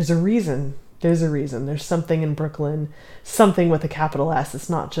 there's a reason. There's something in Brooklyn, something with a capital S. It's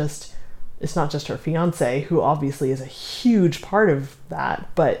not just her fiance, who obviously is a huge part of that,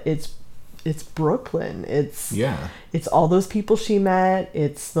 but it's Brooklyn. It's all those people she met.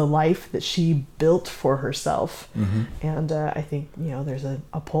 It's the life that she built for herself. And I think, there's a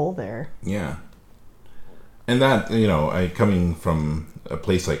pull there. Yeah. And that, coming from a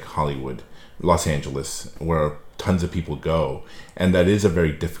place like Hollywood, Los Angeles, where tons of people go, and that is a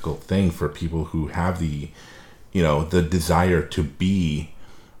very difficult thing for people who have the desire to be,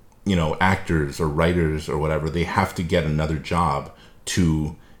 actors or writers or whatever. They have to get another job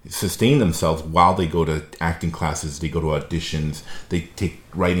to sustain themselves while they go to acting classes, they go to auditions, they take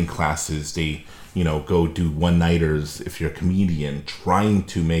writing classes, they go do one-nighters if you're a comedian, trying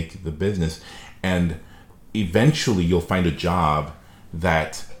to make the business. And eventually you'll find a job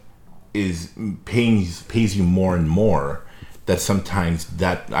that is pays you more and more, that sometimes,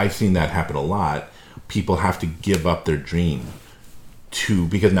 that I've seen that happen a lot, people have to give up their dream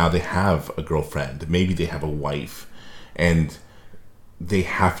because now they have a girlfriend, maybe they have a wife, and they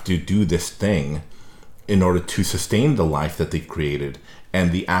have to do this thing in order to sustain the life that they've created,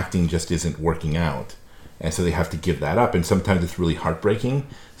 and the acting just isn't working out, and so they have to give that up. And sometimes it's really heartbreaking,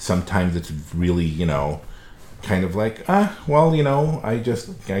 sometimes it's really kind of like I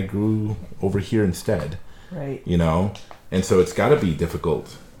grew over here instead, right? And so it's got to be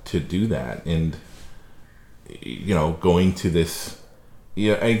difficult to do that, and going to this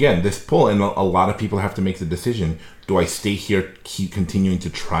again, this pull, and a lot of people have to make the decision: do I stay here, keep continuing to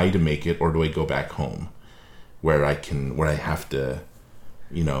try to make it, or do I go back home where I have to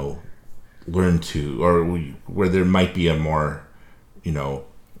learn to, or where there might be a more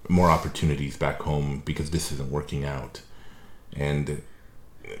opportunities back home because this isn't working out. And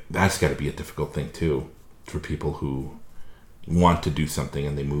that's got to be a difficult thing too for people who want to do something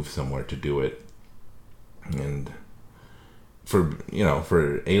and they move somewhere to do it. And for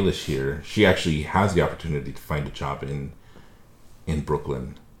Ailish here, she actually has the opportunity to find a job in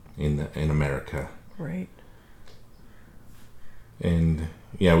Brooklyn, in America. Right. And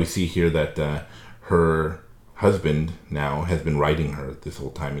we see here that her husband now has been writing her this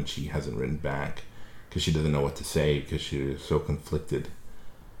whole time, and she hasn't written back because she doesn't know what to say, because she was so conflicted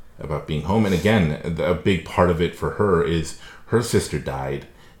about being home. And again, a big part of it for her is her sister died.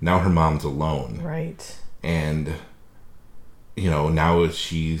 Now her mom's alone. Right. And now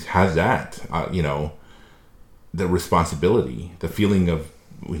she has that, the responsibility, the feeling of,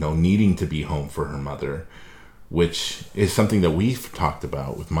 needing to be home for her mother, which is something that we've talked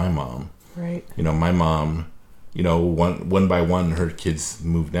about with my mom. Right. My mom, one by one, her kids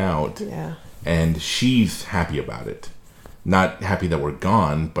moved out. Yeah. And she's happy about it. Not happy that we're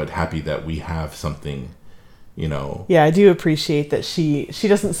gone, but happy that we have something, Yeah, I do appreciate that she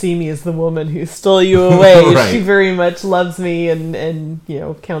doesn't see me as the woman who stole you away. Right. She very much loves me and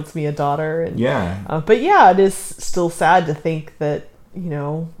counts me a daughter. And, yeah. But yeah, it is still sad to think that,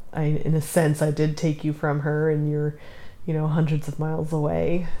 in a sense, I did take you from her, and you're, hundreds of miles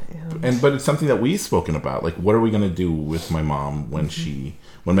away. But it's something that we've spoken about. Like, what are we going to do with my mom when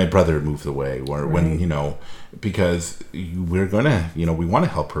when my brother moves away, or when, because we're going to, we want to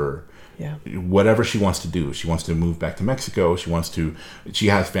help her. Yeah. Whatever she wants to do. She wants to move back to Mexico. She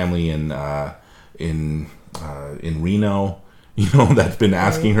has family in Reno, that's been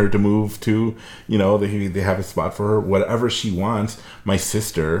asking her to move to, they have a spot for her. Whatever she wants. My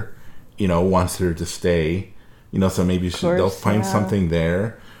sister, wants her to stay, so maybe they'll find something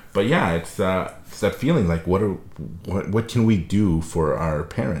there. But yeah, it's that feeling like, what can we do for our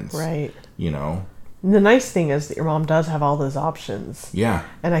parents? Right. And the nice thing is that your mom does have all those options. Yeah.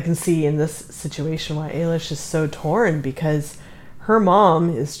 And I can see in this situation why Ailish is so torn, because her mom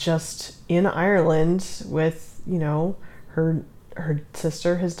is just in Ireland with, her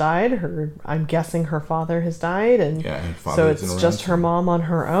sister has died. I'm guessing her father has died, and so it's just her mom on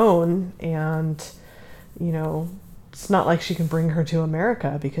her own. And it's not like she can bring her to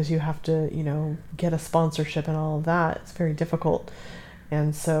America, because you have to get a sponsorship and all of that. It's very difficult,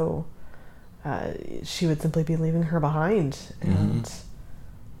 and so she would simply be leaving her behind, and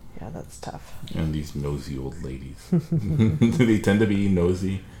yeah, that's tough. And these nosy old ladies, they tend to be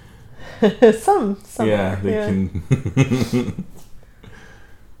nosy. Some. Yeah, they can.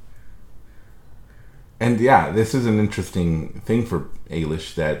 And yeah, this is an interesting thing for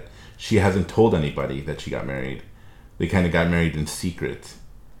Ailish that she hasn't told anybody that she got married. They kind of got married in secret,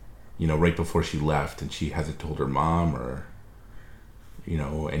 right before she left, and she hasn't told her mom or,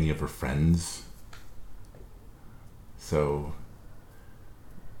 any of her friends. So,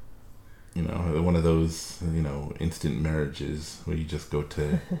 one of those, instant marriages where you just go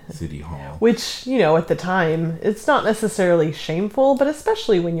to City Hall. Which, at the time, it's not necessarily shameful, but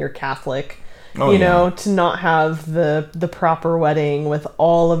especially when you're Catholic. To not have the proper wedding with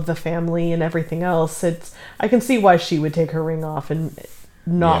all of the family and everything else. I can see why she would take her ring off and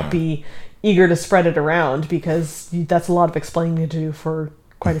not be eager to spread it around, because that's a lot of explaining to do for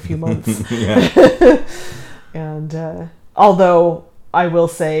quite a few months. And although I will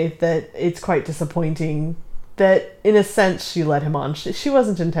say that it's quite disappointing that in a sense she led him on. She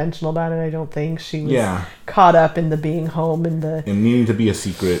wasn't intentional about it, I don't think. She was caught up in the being home and needing to be a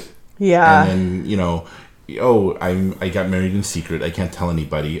secret. Yeah. And then, I got married in secret. I can't tell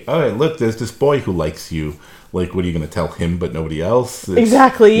anybody. Oh, look, there's this boy who likes you. Like, what are you going to tell him but nobody else?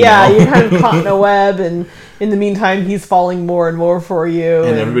 Exactly, yeah. You're kind of caught in a web, and in the meantime, he's falling more and more for you.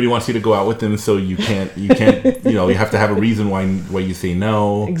 And everybody wants you to go out with him, so you can't, you have to have a reason why you say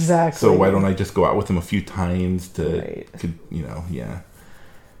no. Exactly. So why don't I just go out with him a few times to,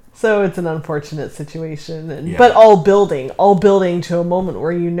 So it's an unfortunate situation, but all building to a moment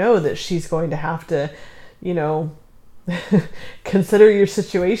where that she's going to have to, consider your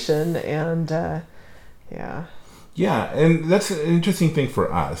situation, and Yeah, and that's an interesting thing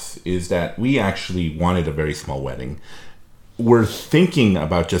for us, is that we actually wanted a very small wedding. We're thinking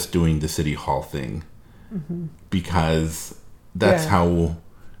about just doing the City Hall thing, because that's how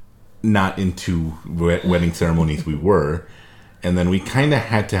not into wedding ceremonies we were. And then we kind of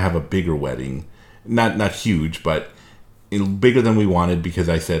had to have a bigger wedding. Not huge, but bigger than we wanted, because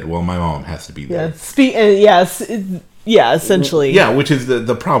I said, well, my mom has to be there. Essentially. Yeah, which is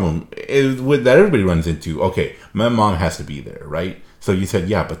the problem that everybody runs into. Okay, my mom has to be there, right? So you said,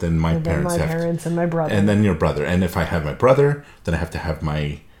 yeah, but then my parents and my brother. And then your brother. And if I have my brother, then I have to have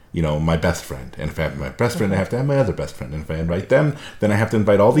my best friend. And if I have my best friend, I have to have my other best friend. And if I invite them, then I have to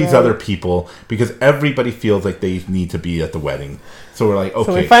invite all these other people, because everybody feels like they need to be at the wedding. So we're like,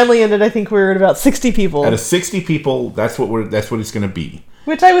 okay. So we finally ended, I think we were at about 60 people. Out of 60 people, that's what it's going to be.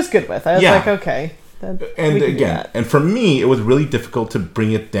 Which I was good with. I was like, okay. And again, and for me, it was really difficult to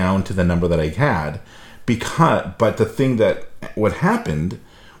bring it down to the number that I had, but the thing what happened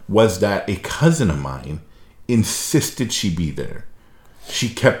was that a cousin of mine insisted she be there. She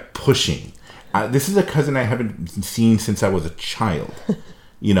kept pushing. This is a cousin I haven't seen since I was a child.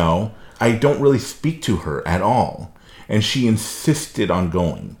 I don't really speak to her at all. And she insisted on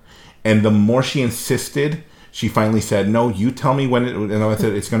going. And the more she insisted, she finally said, no, you tell me when and I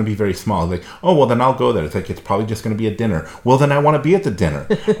said, it's going to be very small. Like, oh, well, then I'll go there. It's like, it's probably just going to be a dinner. Well, then I want to be at the dinner.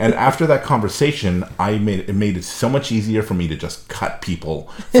 And after that conversation, it made it so much easier for me to just cut people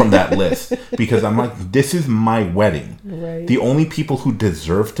from that list, because I'm like, this is my wedding. Right. The only people who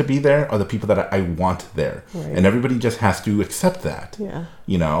deserve to be there are the people that I want there. Right. And everybody just has to accept that. Yeah.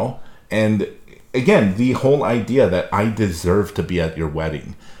 And again, the whole idea that I deserve to be at your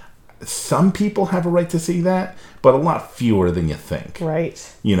wedding. Some people have a right to see that, but a lot fewer than you think.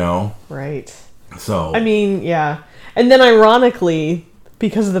 Right. Right. So. I mean, yeah. And then ironically,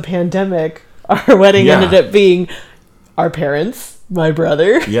 because of the pandemic, our wedding ended up being our parents, my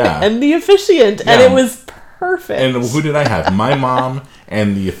brother, and the officiant. Yeah. And it was perfect. And who did I have? My mom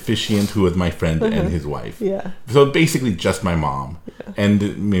and the officiant, who was my friend and his wife. Yeah. So basically just my mom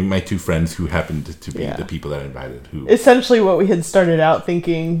and my two friends, who happened to be the people that I invited. Who essentially what we had started out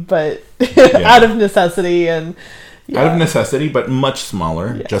thinking, but out of necessity and out of necessity, but much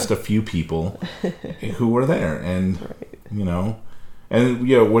smaller. Just a few people who were there, and and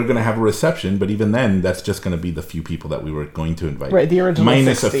we're going to have a reception, but even then, that's just going to be the few people that we were going to invite. Right, the original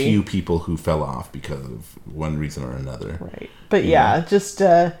minus 60. A few people who fell off because of one reason or another. Right, but just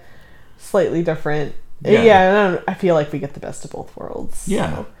slightly different. I feel like we get the best of both worlds.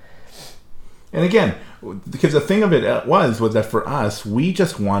 Yeah. So. And again, because the thing of it was that for us, we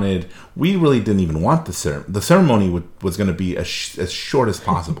really didn't even want the ceremony. The ceremony was going to be as short as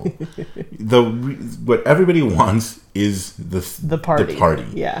possible. What everybody wants is the party. The party.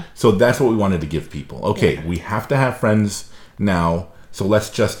 Yeah. So that's what we wanted to give people. Okay, we have to have friends now, so let's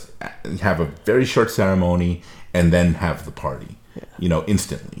just have a very short ceremony and then have the party. Yeah.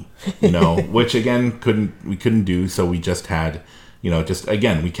 Instantly. Which again we couldn't do, so we just had. We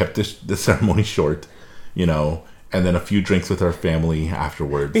kept the ceremony short, and then a few drinks with our family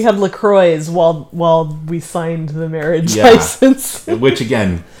afterwards. We had LaCroix while we signed the marriage Yeah. license. Which,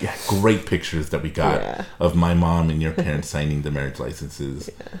 again, great pictures that we got Yeah. of my mom and your parents signing the marriage licenses.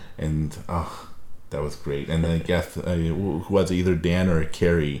 And, that was great. And then I guess, who was it, either Dan or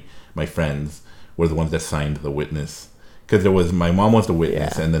Carrie, my friends, were the ones that signed the witness. Because my mom was the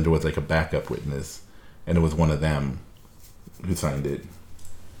witness, and then there was like a backup witness. And it was one of them who signed it.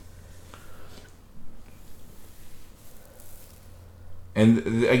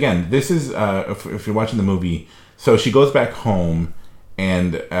 And again, this is, if you're watching the movie, so she goes back home,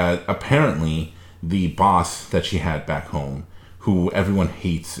 and apparently the boss that she had back home, who everyone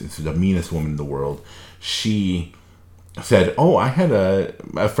hates, is the meanest woman in the world, she said, oh, I had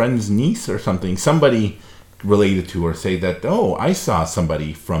a friend's niece or something, somebody related to her, say that, oh, I saw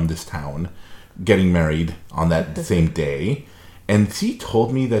somebody from this town getting married on that same day. And she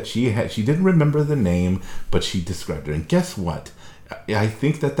told me that she didn't remember the name, but she described her. And guess what? I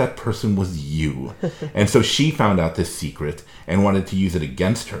think that person was you. And so she found out this secret and wanted to use it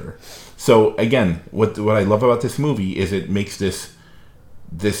against her. So again, what I love about this movie is it makes this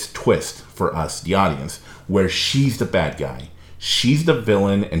twist for us, the audience, where she's the bad guy. She's the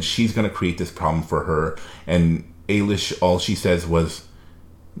villain, and she's going to create this problem for her. And Ailish, all she says was,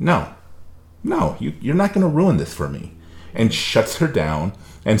 no, you're not going to ruin this for me. And shuts her down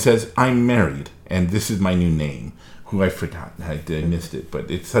and says, I'm married, and this is my new name. Who I forgot. I missed it, but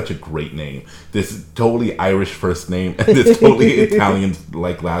it's such a great name. This totally Irish first name and this totally Italian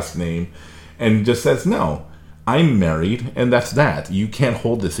like last name. And just says, no, I'm married, and that's that. You can't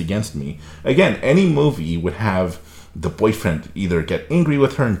hold this against me. Again, any movie would have the boyfriend either get angry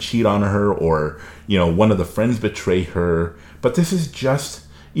with her and cheat on her, or, one of the friends betray her. But this is just,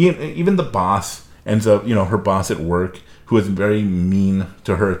 even the boss ends up, her boss at work, who is very mean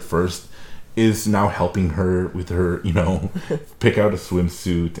to her at first, is now helping her with her, pick out a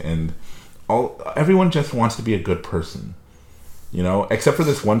swimsuit, and everyone just wants to be a good person, except for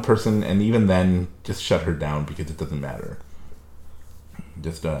this one person, and even then, just shut her down because it doesn't matter.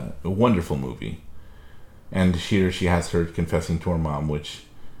 Just a wonderful movie. And here she has her confessing to her mom, which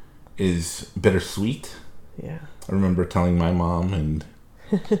is bittersweet. Yeah. I remember telling my mom and,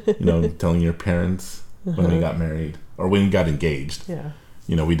 telling your parents when we got married, or when we got engaged. Yeah.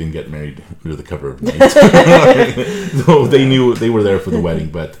 We didn't get married under the cover of night. So they knew they were there for the wedding,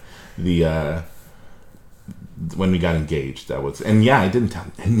 but when we got engaged, that was, and I didn't tell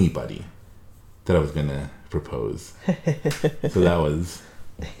anybody that I was going to propose. So that was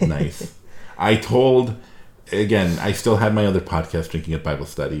nice. I told, again, I still had my other podcast, Drinking at Bible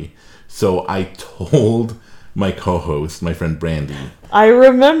Study. So I told my co-host, my friend Brandy. I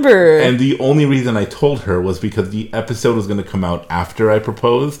remember. And the only reason I told her was because the episode was going to come out after I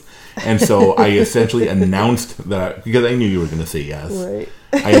proposed. And so I essentially announced that, because I knew you were going to say yes. Right.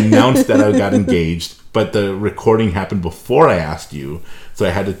 I announced that I got engaged, but the recording happened before I asked you. So I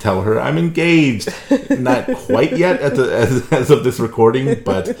had to tell her I'm engaged. Not quite yet as of this recording,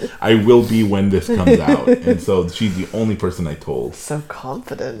 but I will be when this comes out. And so she's the only person I told. So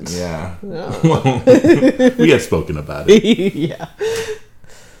confident. Yeah. Well, we had spoken about it. Yeah.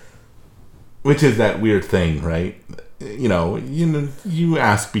 Which is that weird thing, right? You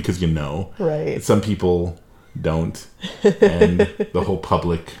ask because you know. Right. Some people don't. And the whole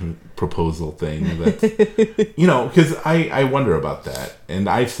public proposal thing that, because I wonder about that. And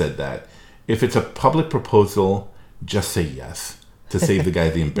I've said that. If it's a public proposal, just say yes to save the guy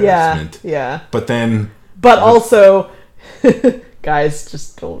the embarrassment. Yeah. But also, guys,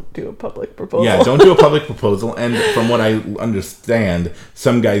 just don't do a public proposal. Yeah, don't do a public proposal. And from what I understand,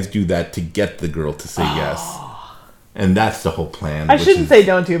 some guys do that to get the girl to say yes. And that's the whole plan. I shouldn't say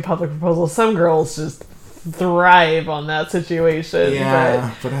don't do a public proposal. Some girls just thrive on that situation.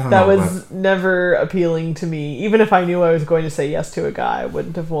 Yeah, but I don't that know. That was never appealing to me. Even if I knew I was going to say yes to a guy, I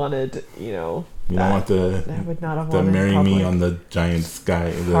wouldn't have wanted, You don't want I would not have the wanted marry public. me on the giant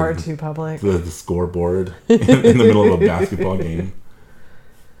sky. Far too public. The scoreboard in the middle of a basketball game.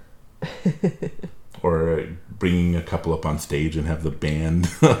 Or bringing a couple up on stage and have the band,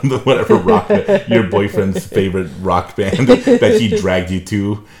 whatever rock, your boyfriend's favorite rock band that he dragged you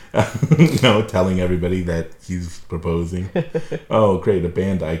to, telling everybody that he's proposing. Oh, great, a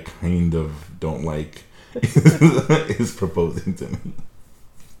band I kind of don't like is proposing to me.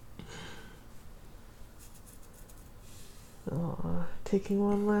 Oh, taking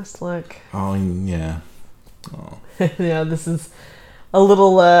one last look. Oh, yeah. Oh. Yeah, this is a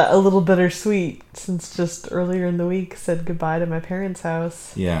little bittersweet, since just earlier in the week said goodbye to my parents'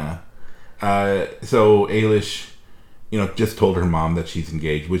 house. Yeah. So Ailish, just told her mom that she's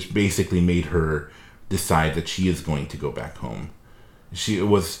engaged, which basically made her decide that she is going to go back home. It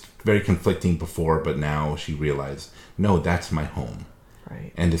was very conflicting before, but now she realized, no, that's my home.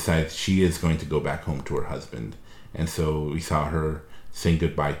 Right. And decides she is going to go back home to her husband. And so we saw her saying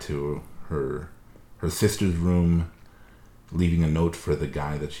goodbye to her sister's room, leaving a note for the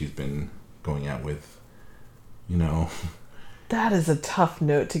guy that she's been going out with. You know. That is a tough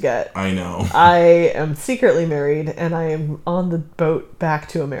note to get. I know. I am secretly married, and I am on the boat back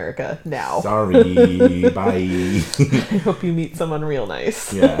to America now. Sorry. Bye. I hope you meet someone real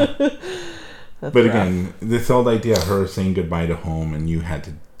nice. Yeah. That's But rough. again, this old idea of her saying goodbye to home and you had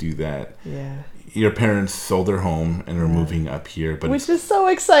to do that. Yeah. Your parents sold their home and are moving up here. But Which is so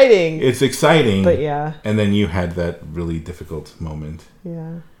exciting. it's exciting. But yeah. And then you had that really difficult moment.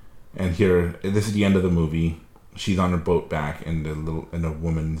 Yeah. And here, this is the end of the movie. She's on her boat back, and a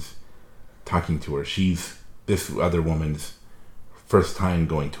woman's talking to her. She's this other woman's first time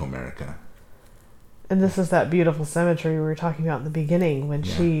going to America. And this is that beautiful cemetery we were talking about in the beginning when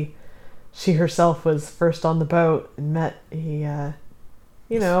she herself was first on the boat and met a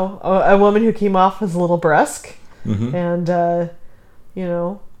woman who came off as a little brusque and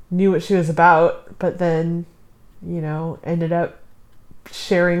knew what she was about, but then ended up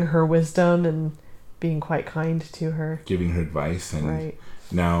sharing her wisdom and being quite kind to her, giving her advice, and right.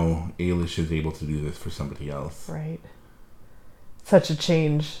 Now Ailish is able to do this for somebody else. Right. Such a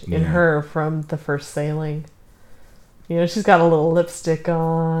change in her from the first sailing. She's got a little lipstick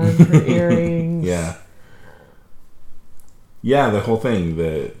on, her earrings. Yeah. Yeah, the whole thing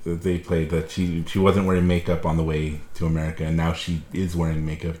that they played, that she wasn't wearing makeup on the way to America, and now she is wearing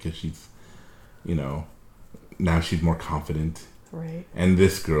makeup because she's, now she's more confident. Right. And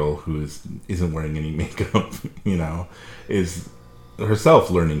this girl who isn't wearing any makeup, is herself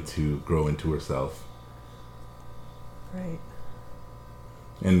learning to grow into herself. Right.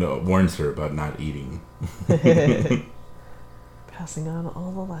 And warns her about not eating. Passing on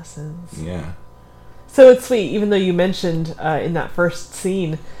all the lessons. Yeah. So it's sweet, even though you mentioned in that first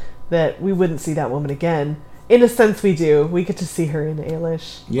scene that we wouldn't see that woman again. In a sense, we do. We get to see her in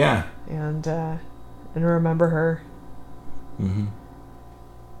Ailish. Yeah. And remember her. Mm-hmm.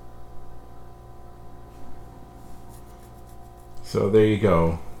 So there you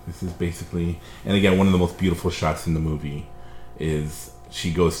go. This is basically, and again, one of the most beautiful shots in the movie is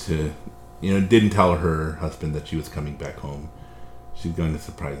she goes to, didn't tell her husband that she was coming back home. She's going to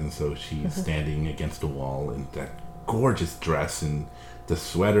surprise him, so she's standing against a wall in that gorgeous dress and the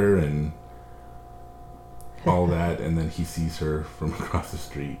sweater and all that, and then he sees her from across the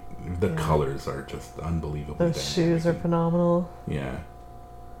street. The colors are just unbelievable. Those shoes are phenomenal. Yeah.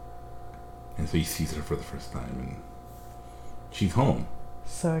 And so he sees her for the first time, and she's home.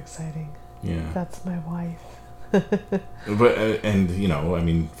 So exciting. Yeah. That's my wife. But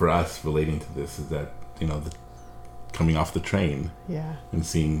for us, relating to this is that coming off the train. Yeah. And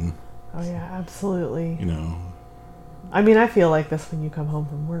seeing. Oh yeah, absolutely. I mean, I feel like this when you come home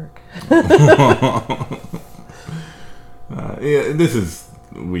from work. Yeah, this is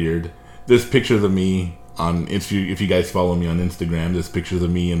weird. There's pictures of me on, if you guys follow me on Instagram, there's pictures of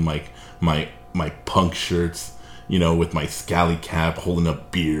me in like my punk shirts, with my scally cap, holding a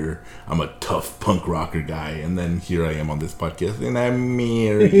beer. I'm a tough punk rocker guy, and then here I am on this podcast, and I'm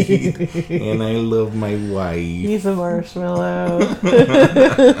married, and I love my wife. He's a marshmallow.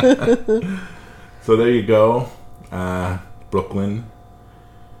 So there you go, Brooklyn.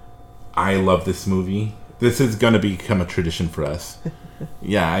 I love this movie. This is going to become a tradition for us.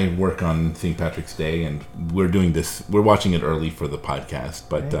 Yeah, I work on St. Patrick's Day, and we're watching it early for the podcast,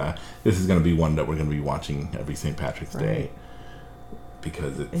 but right. This is going to be one that we're going to be watching every St. Patrick's Day.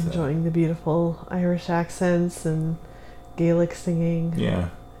 Because it's... Enjoying the beautiful Irish accents and Gaelic singing. Yeah.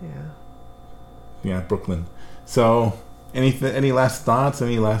 Yeah. Yeah, Brooklyn. So, any last thoughts?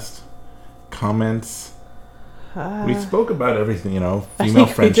 Any last comments? We spoke about everything, female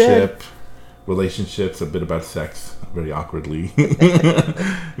friendship, relationships, a bit about sex, very awkwardly,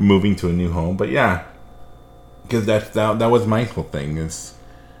 moving to a new home. But yeah, because that was my whole thing is,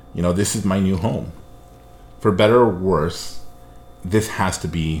 this is my new home. For better or worse, this has to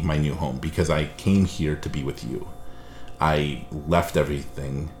be my new home because I came here to be with you. I left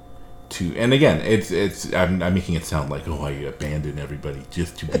everything to, and again, I'm making it sound like, I abandoned everybody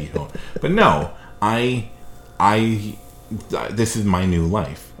just to be home. But no, this is my new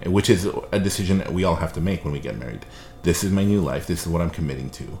life, which is a decision that we all have to make when we get married. This is my new life. This is what I'm committing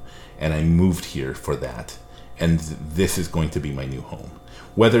to. And I moved here for that. And this is going to be my new home.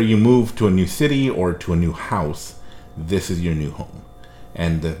 Whether you move to a new city or to a new house, this is your new home.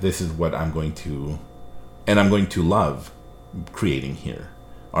 And this is what I'm going to love creating here.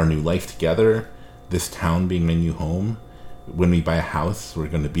 Our new life together, this town being my new home. When we buy a house, we're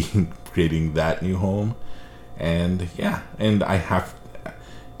going to be creating that new home. And yeah, and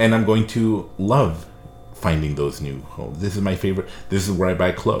I'm going to love finding those new homes. This is my favorite. This is where I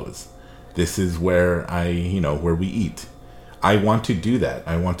buy clothes. This is where where we eat. I want to do that.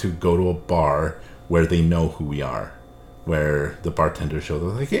 I want to go to a bar where they know who we are, where the bartender shows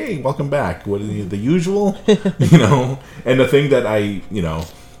up like, hey, welcome back. What is the usual? And the thing that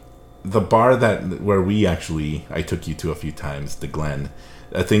the bar where I took you to a few times, the Glen,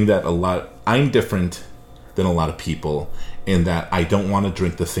 a thing that I'm different than a lot of people in that I don't want to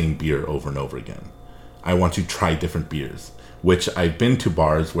drink the same beer over and over again. I want to try different beers, which I've been to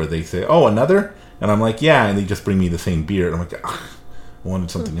bars where they say, oh, another? And I'm like, yeah, and they just bring me the same beer. And I'm like, I wanted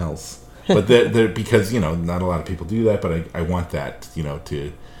something else. But they're because, not a lot of people do that, but I want that,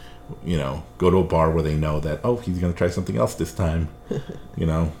 to, go to a bar where they know that, oh, he's going to try something else this time,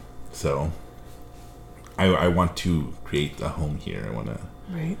 So I want to create a home here. I want to...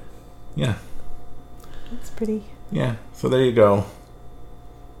 Right. Yeah. That's pretty. Yeah. So there you go.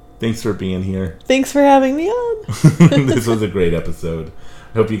 Thanks for being here. Thanks for having me on. This was a great episode.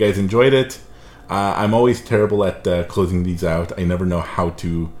 I hope you guys enjoyed it. I'm always terrible at closing these out. I never know how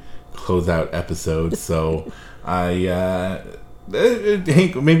to close out episodes. So maybe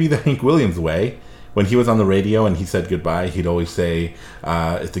the Hank Williams way. When he was on the radio and he said goodbye, he'd always say,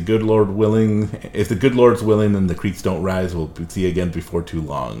 if the good Lord's willing, and the creeks don't rise, we'll see you again before too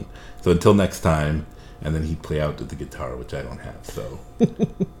long. So until next time. And then he'd play out with the guitar, which I don't have. So, do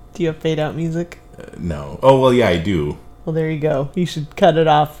you have fade out music? No. Oh, well, yeah, I do. Well, there you go. You should cut it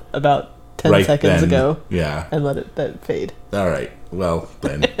off about 10 seconds ago. Yeah. And let it fade. All right. Well,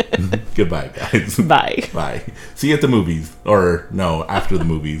 then. Goodbye, guys. Bye. Bye. See you at the movies. Or, no, after the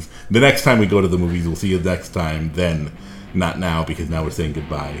movies. The next time we go to the movies, we'll see you next time. Then, not now, because now we're saying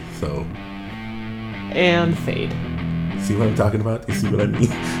goodbye. So. And fade. See what I'm talking about? You see what I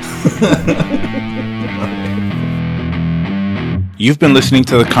mean? You've been listening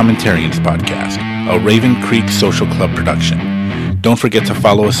to the Commentarians Podcast, a Raven Creek Social Club production. Don't forget to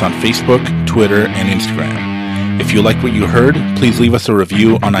follow us on Facebook, Twitter, and Instagram. If you like what you heard, please leave us a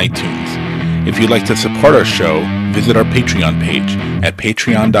review on iTunes. If you'd like to support our show, visit our Patreon page at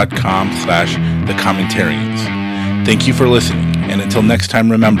patreon.com/thecommentarians. Thank you for listening, and until next time,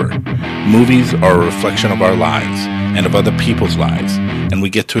 remember, movies are a reflection of our lives and of other people's lives, and we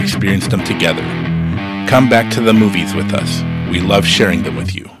get to experience them together. Come back to the movies with us. We love sharing them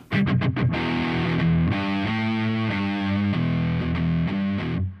with you.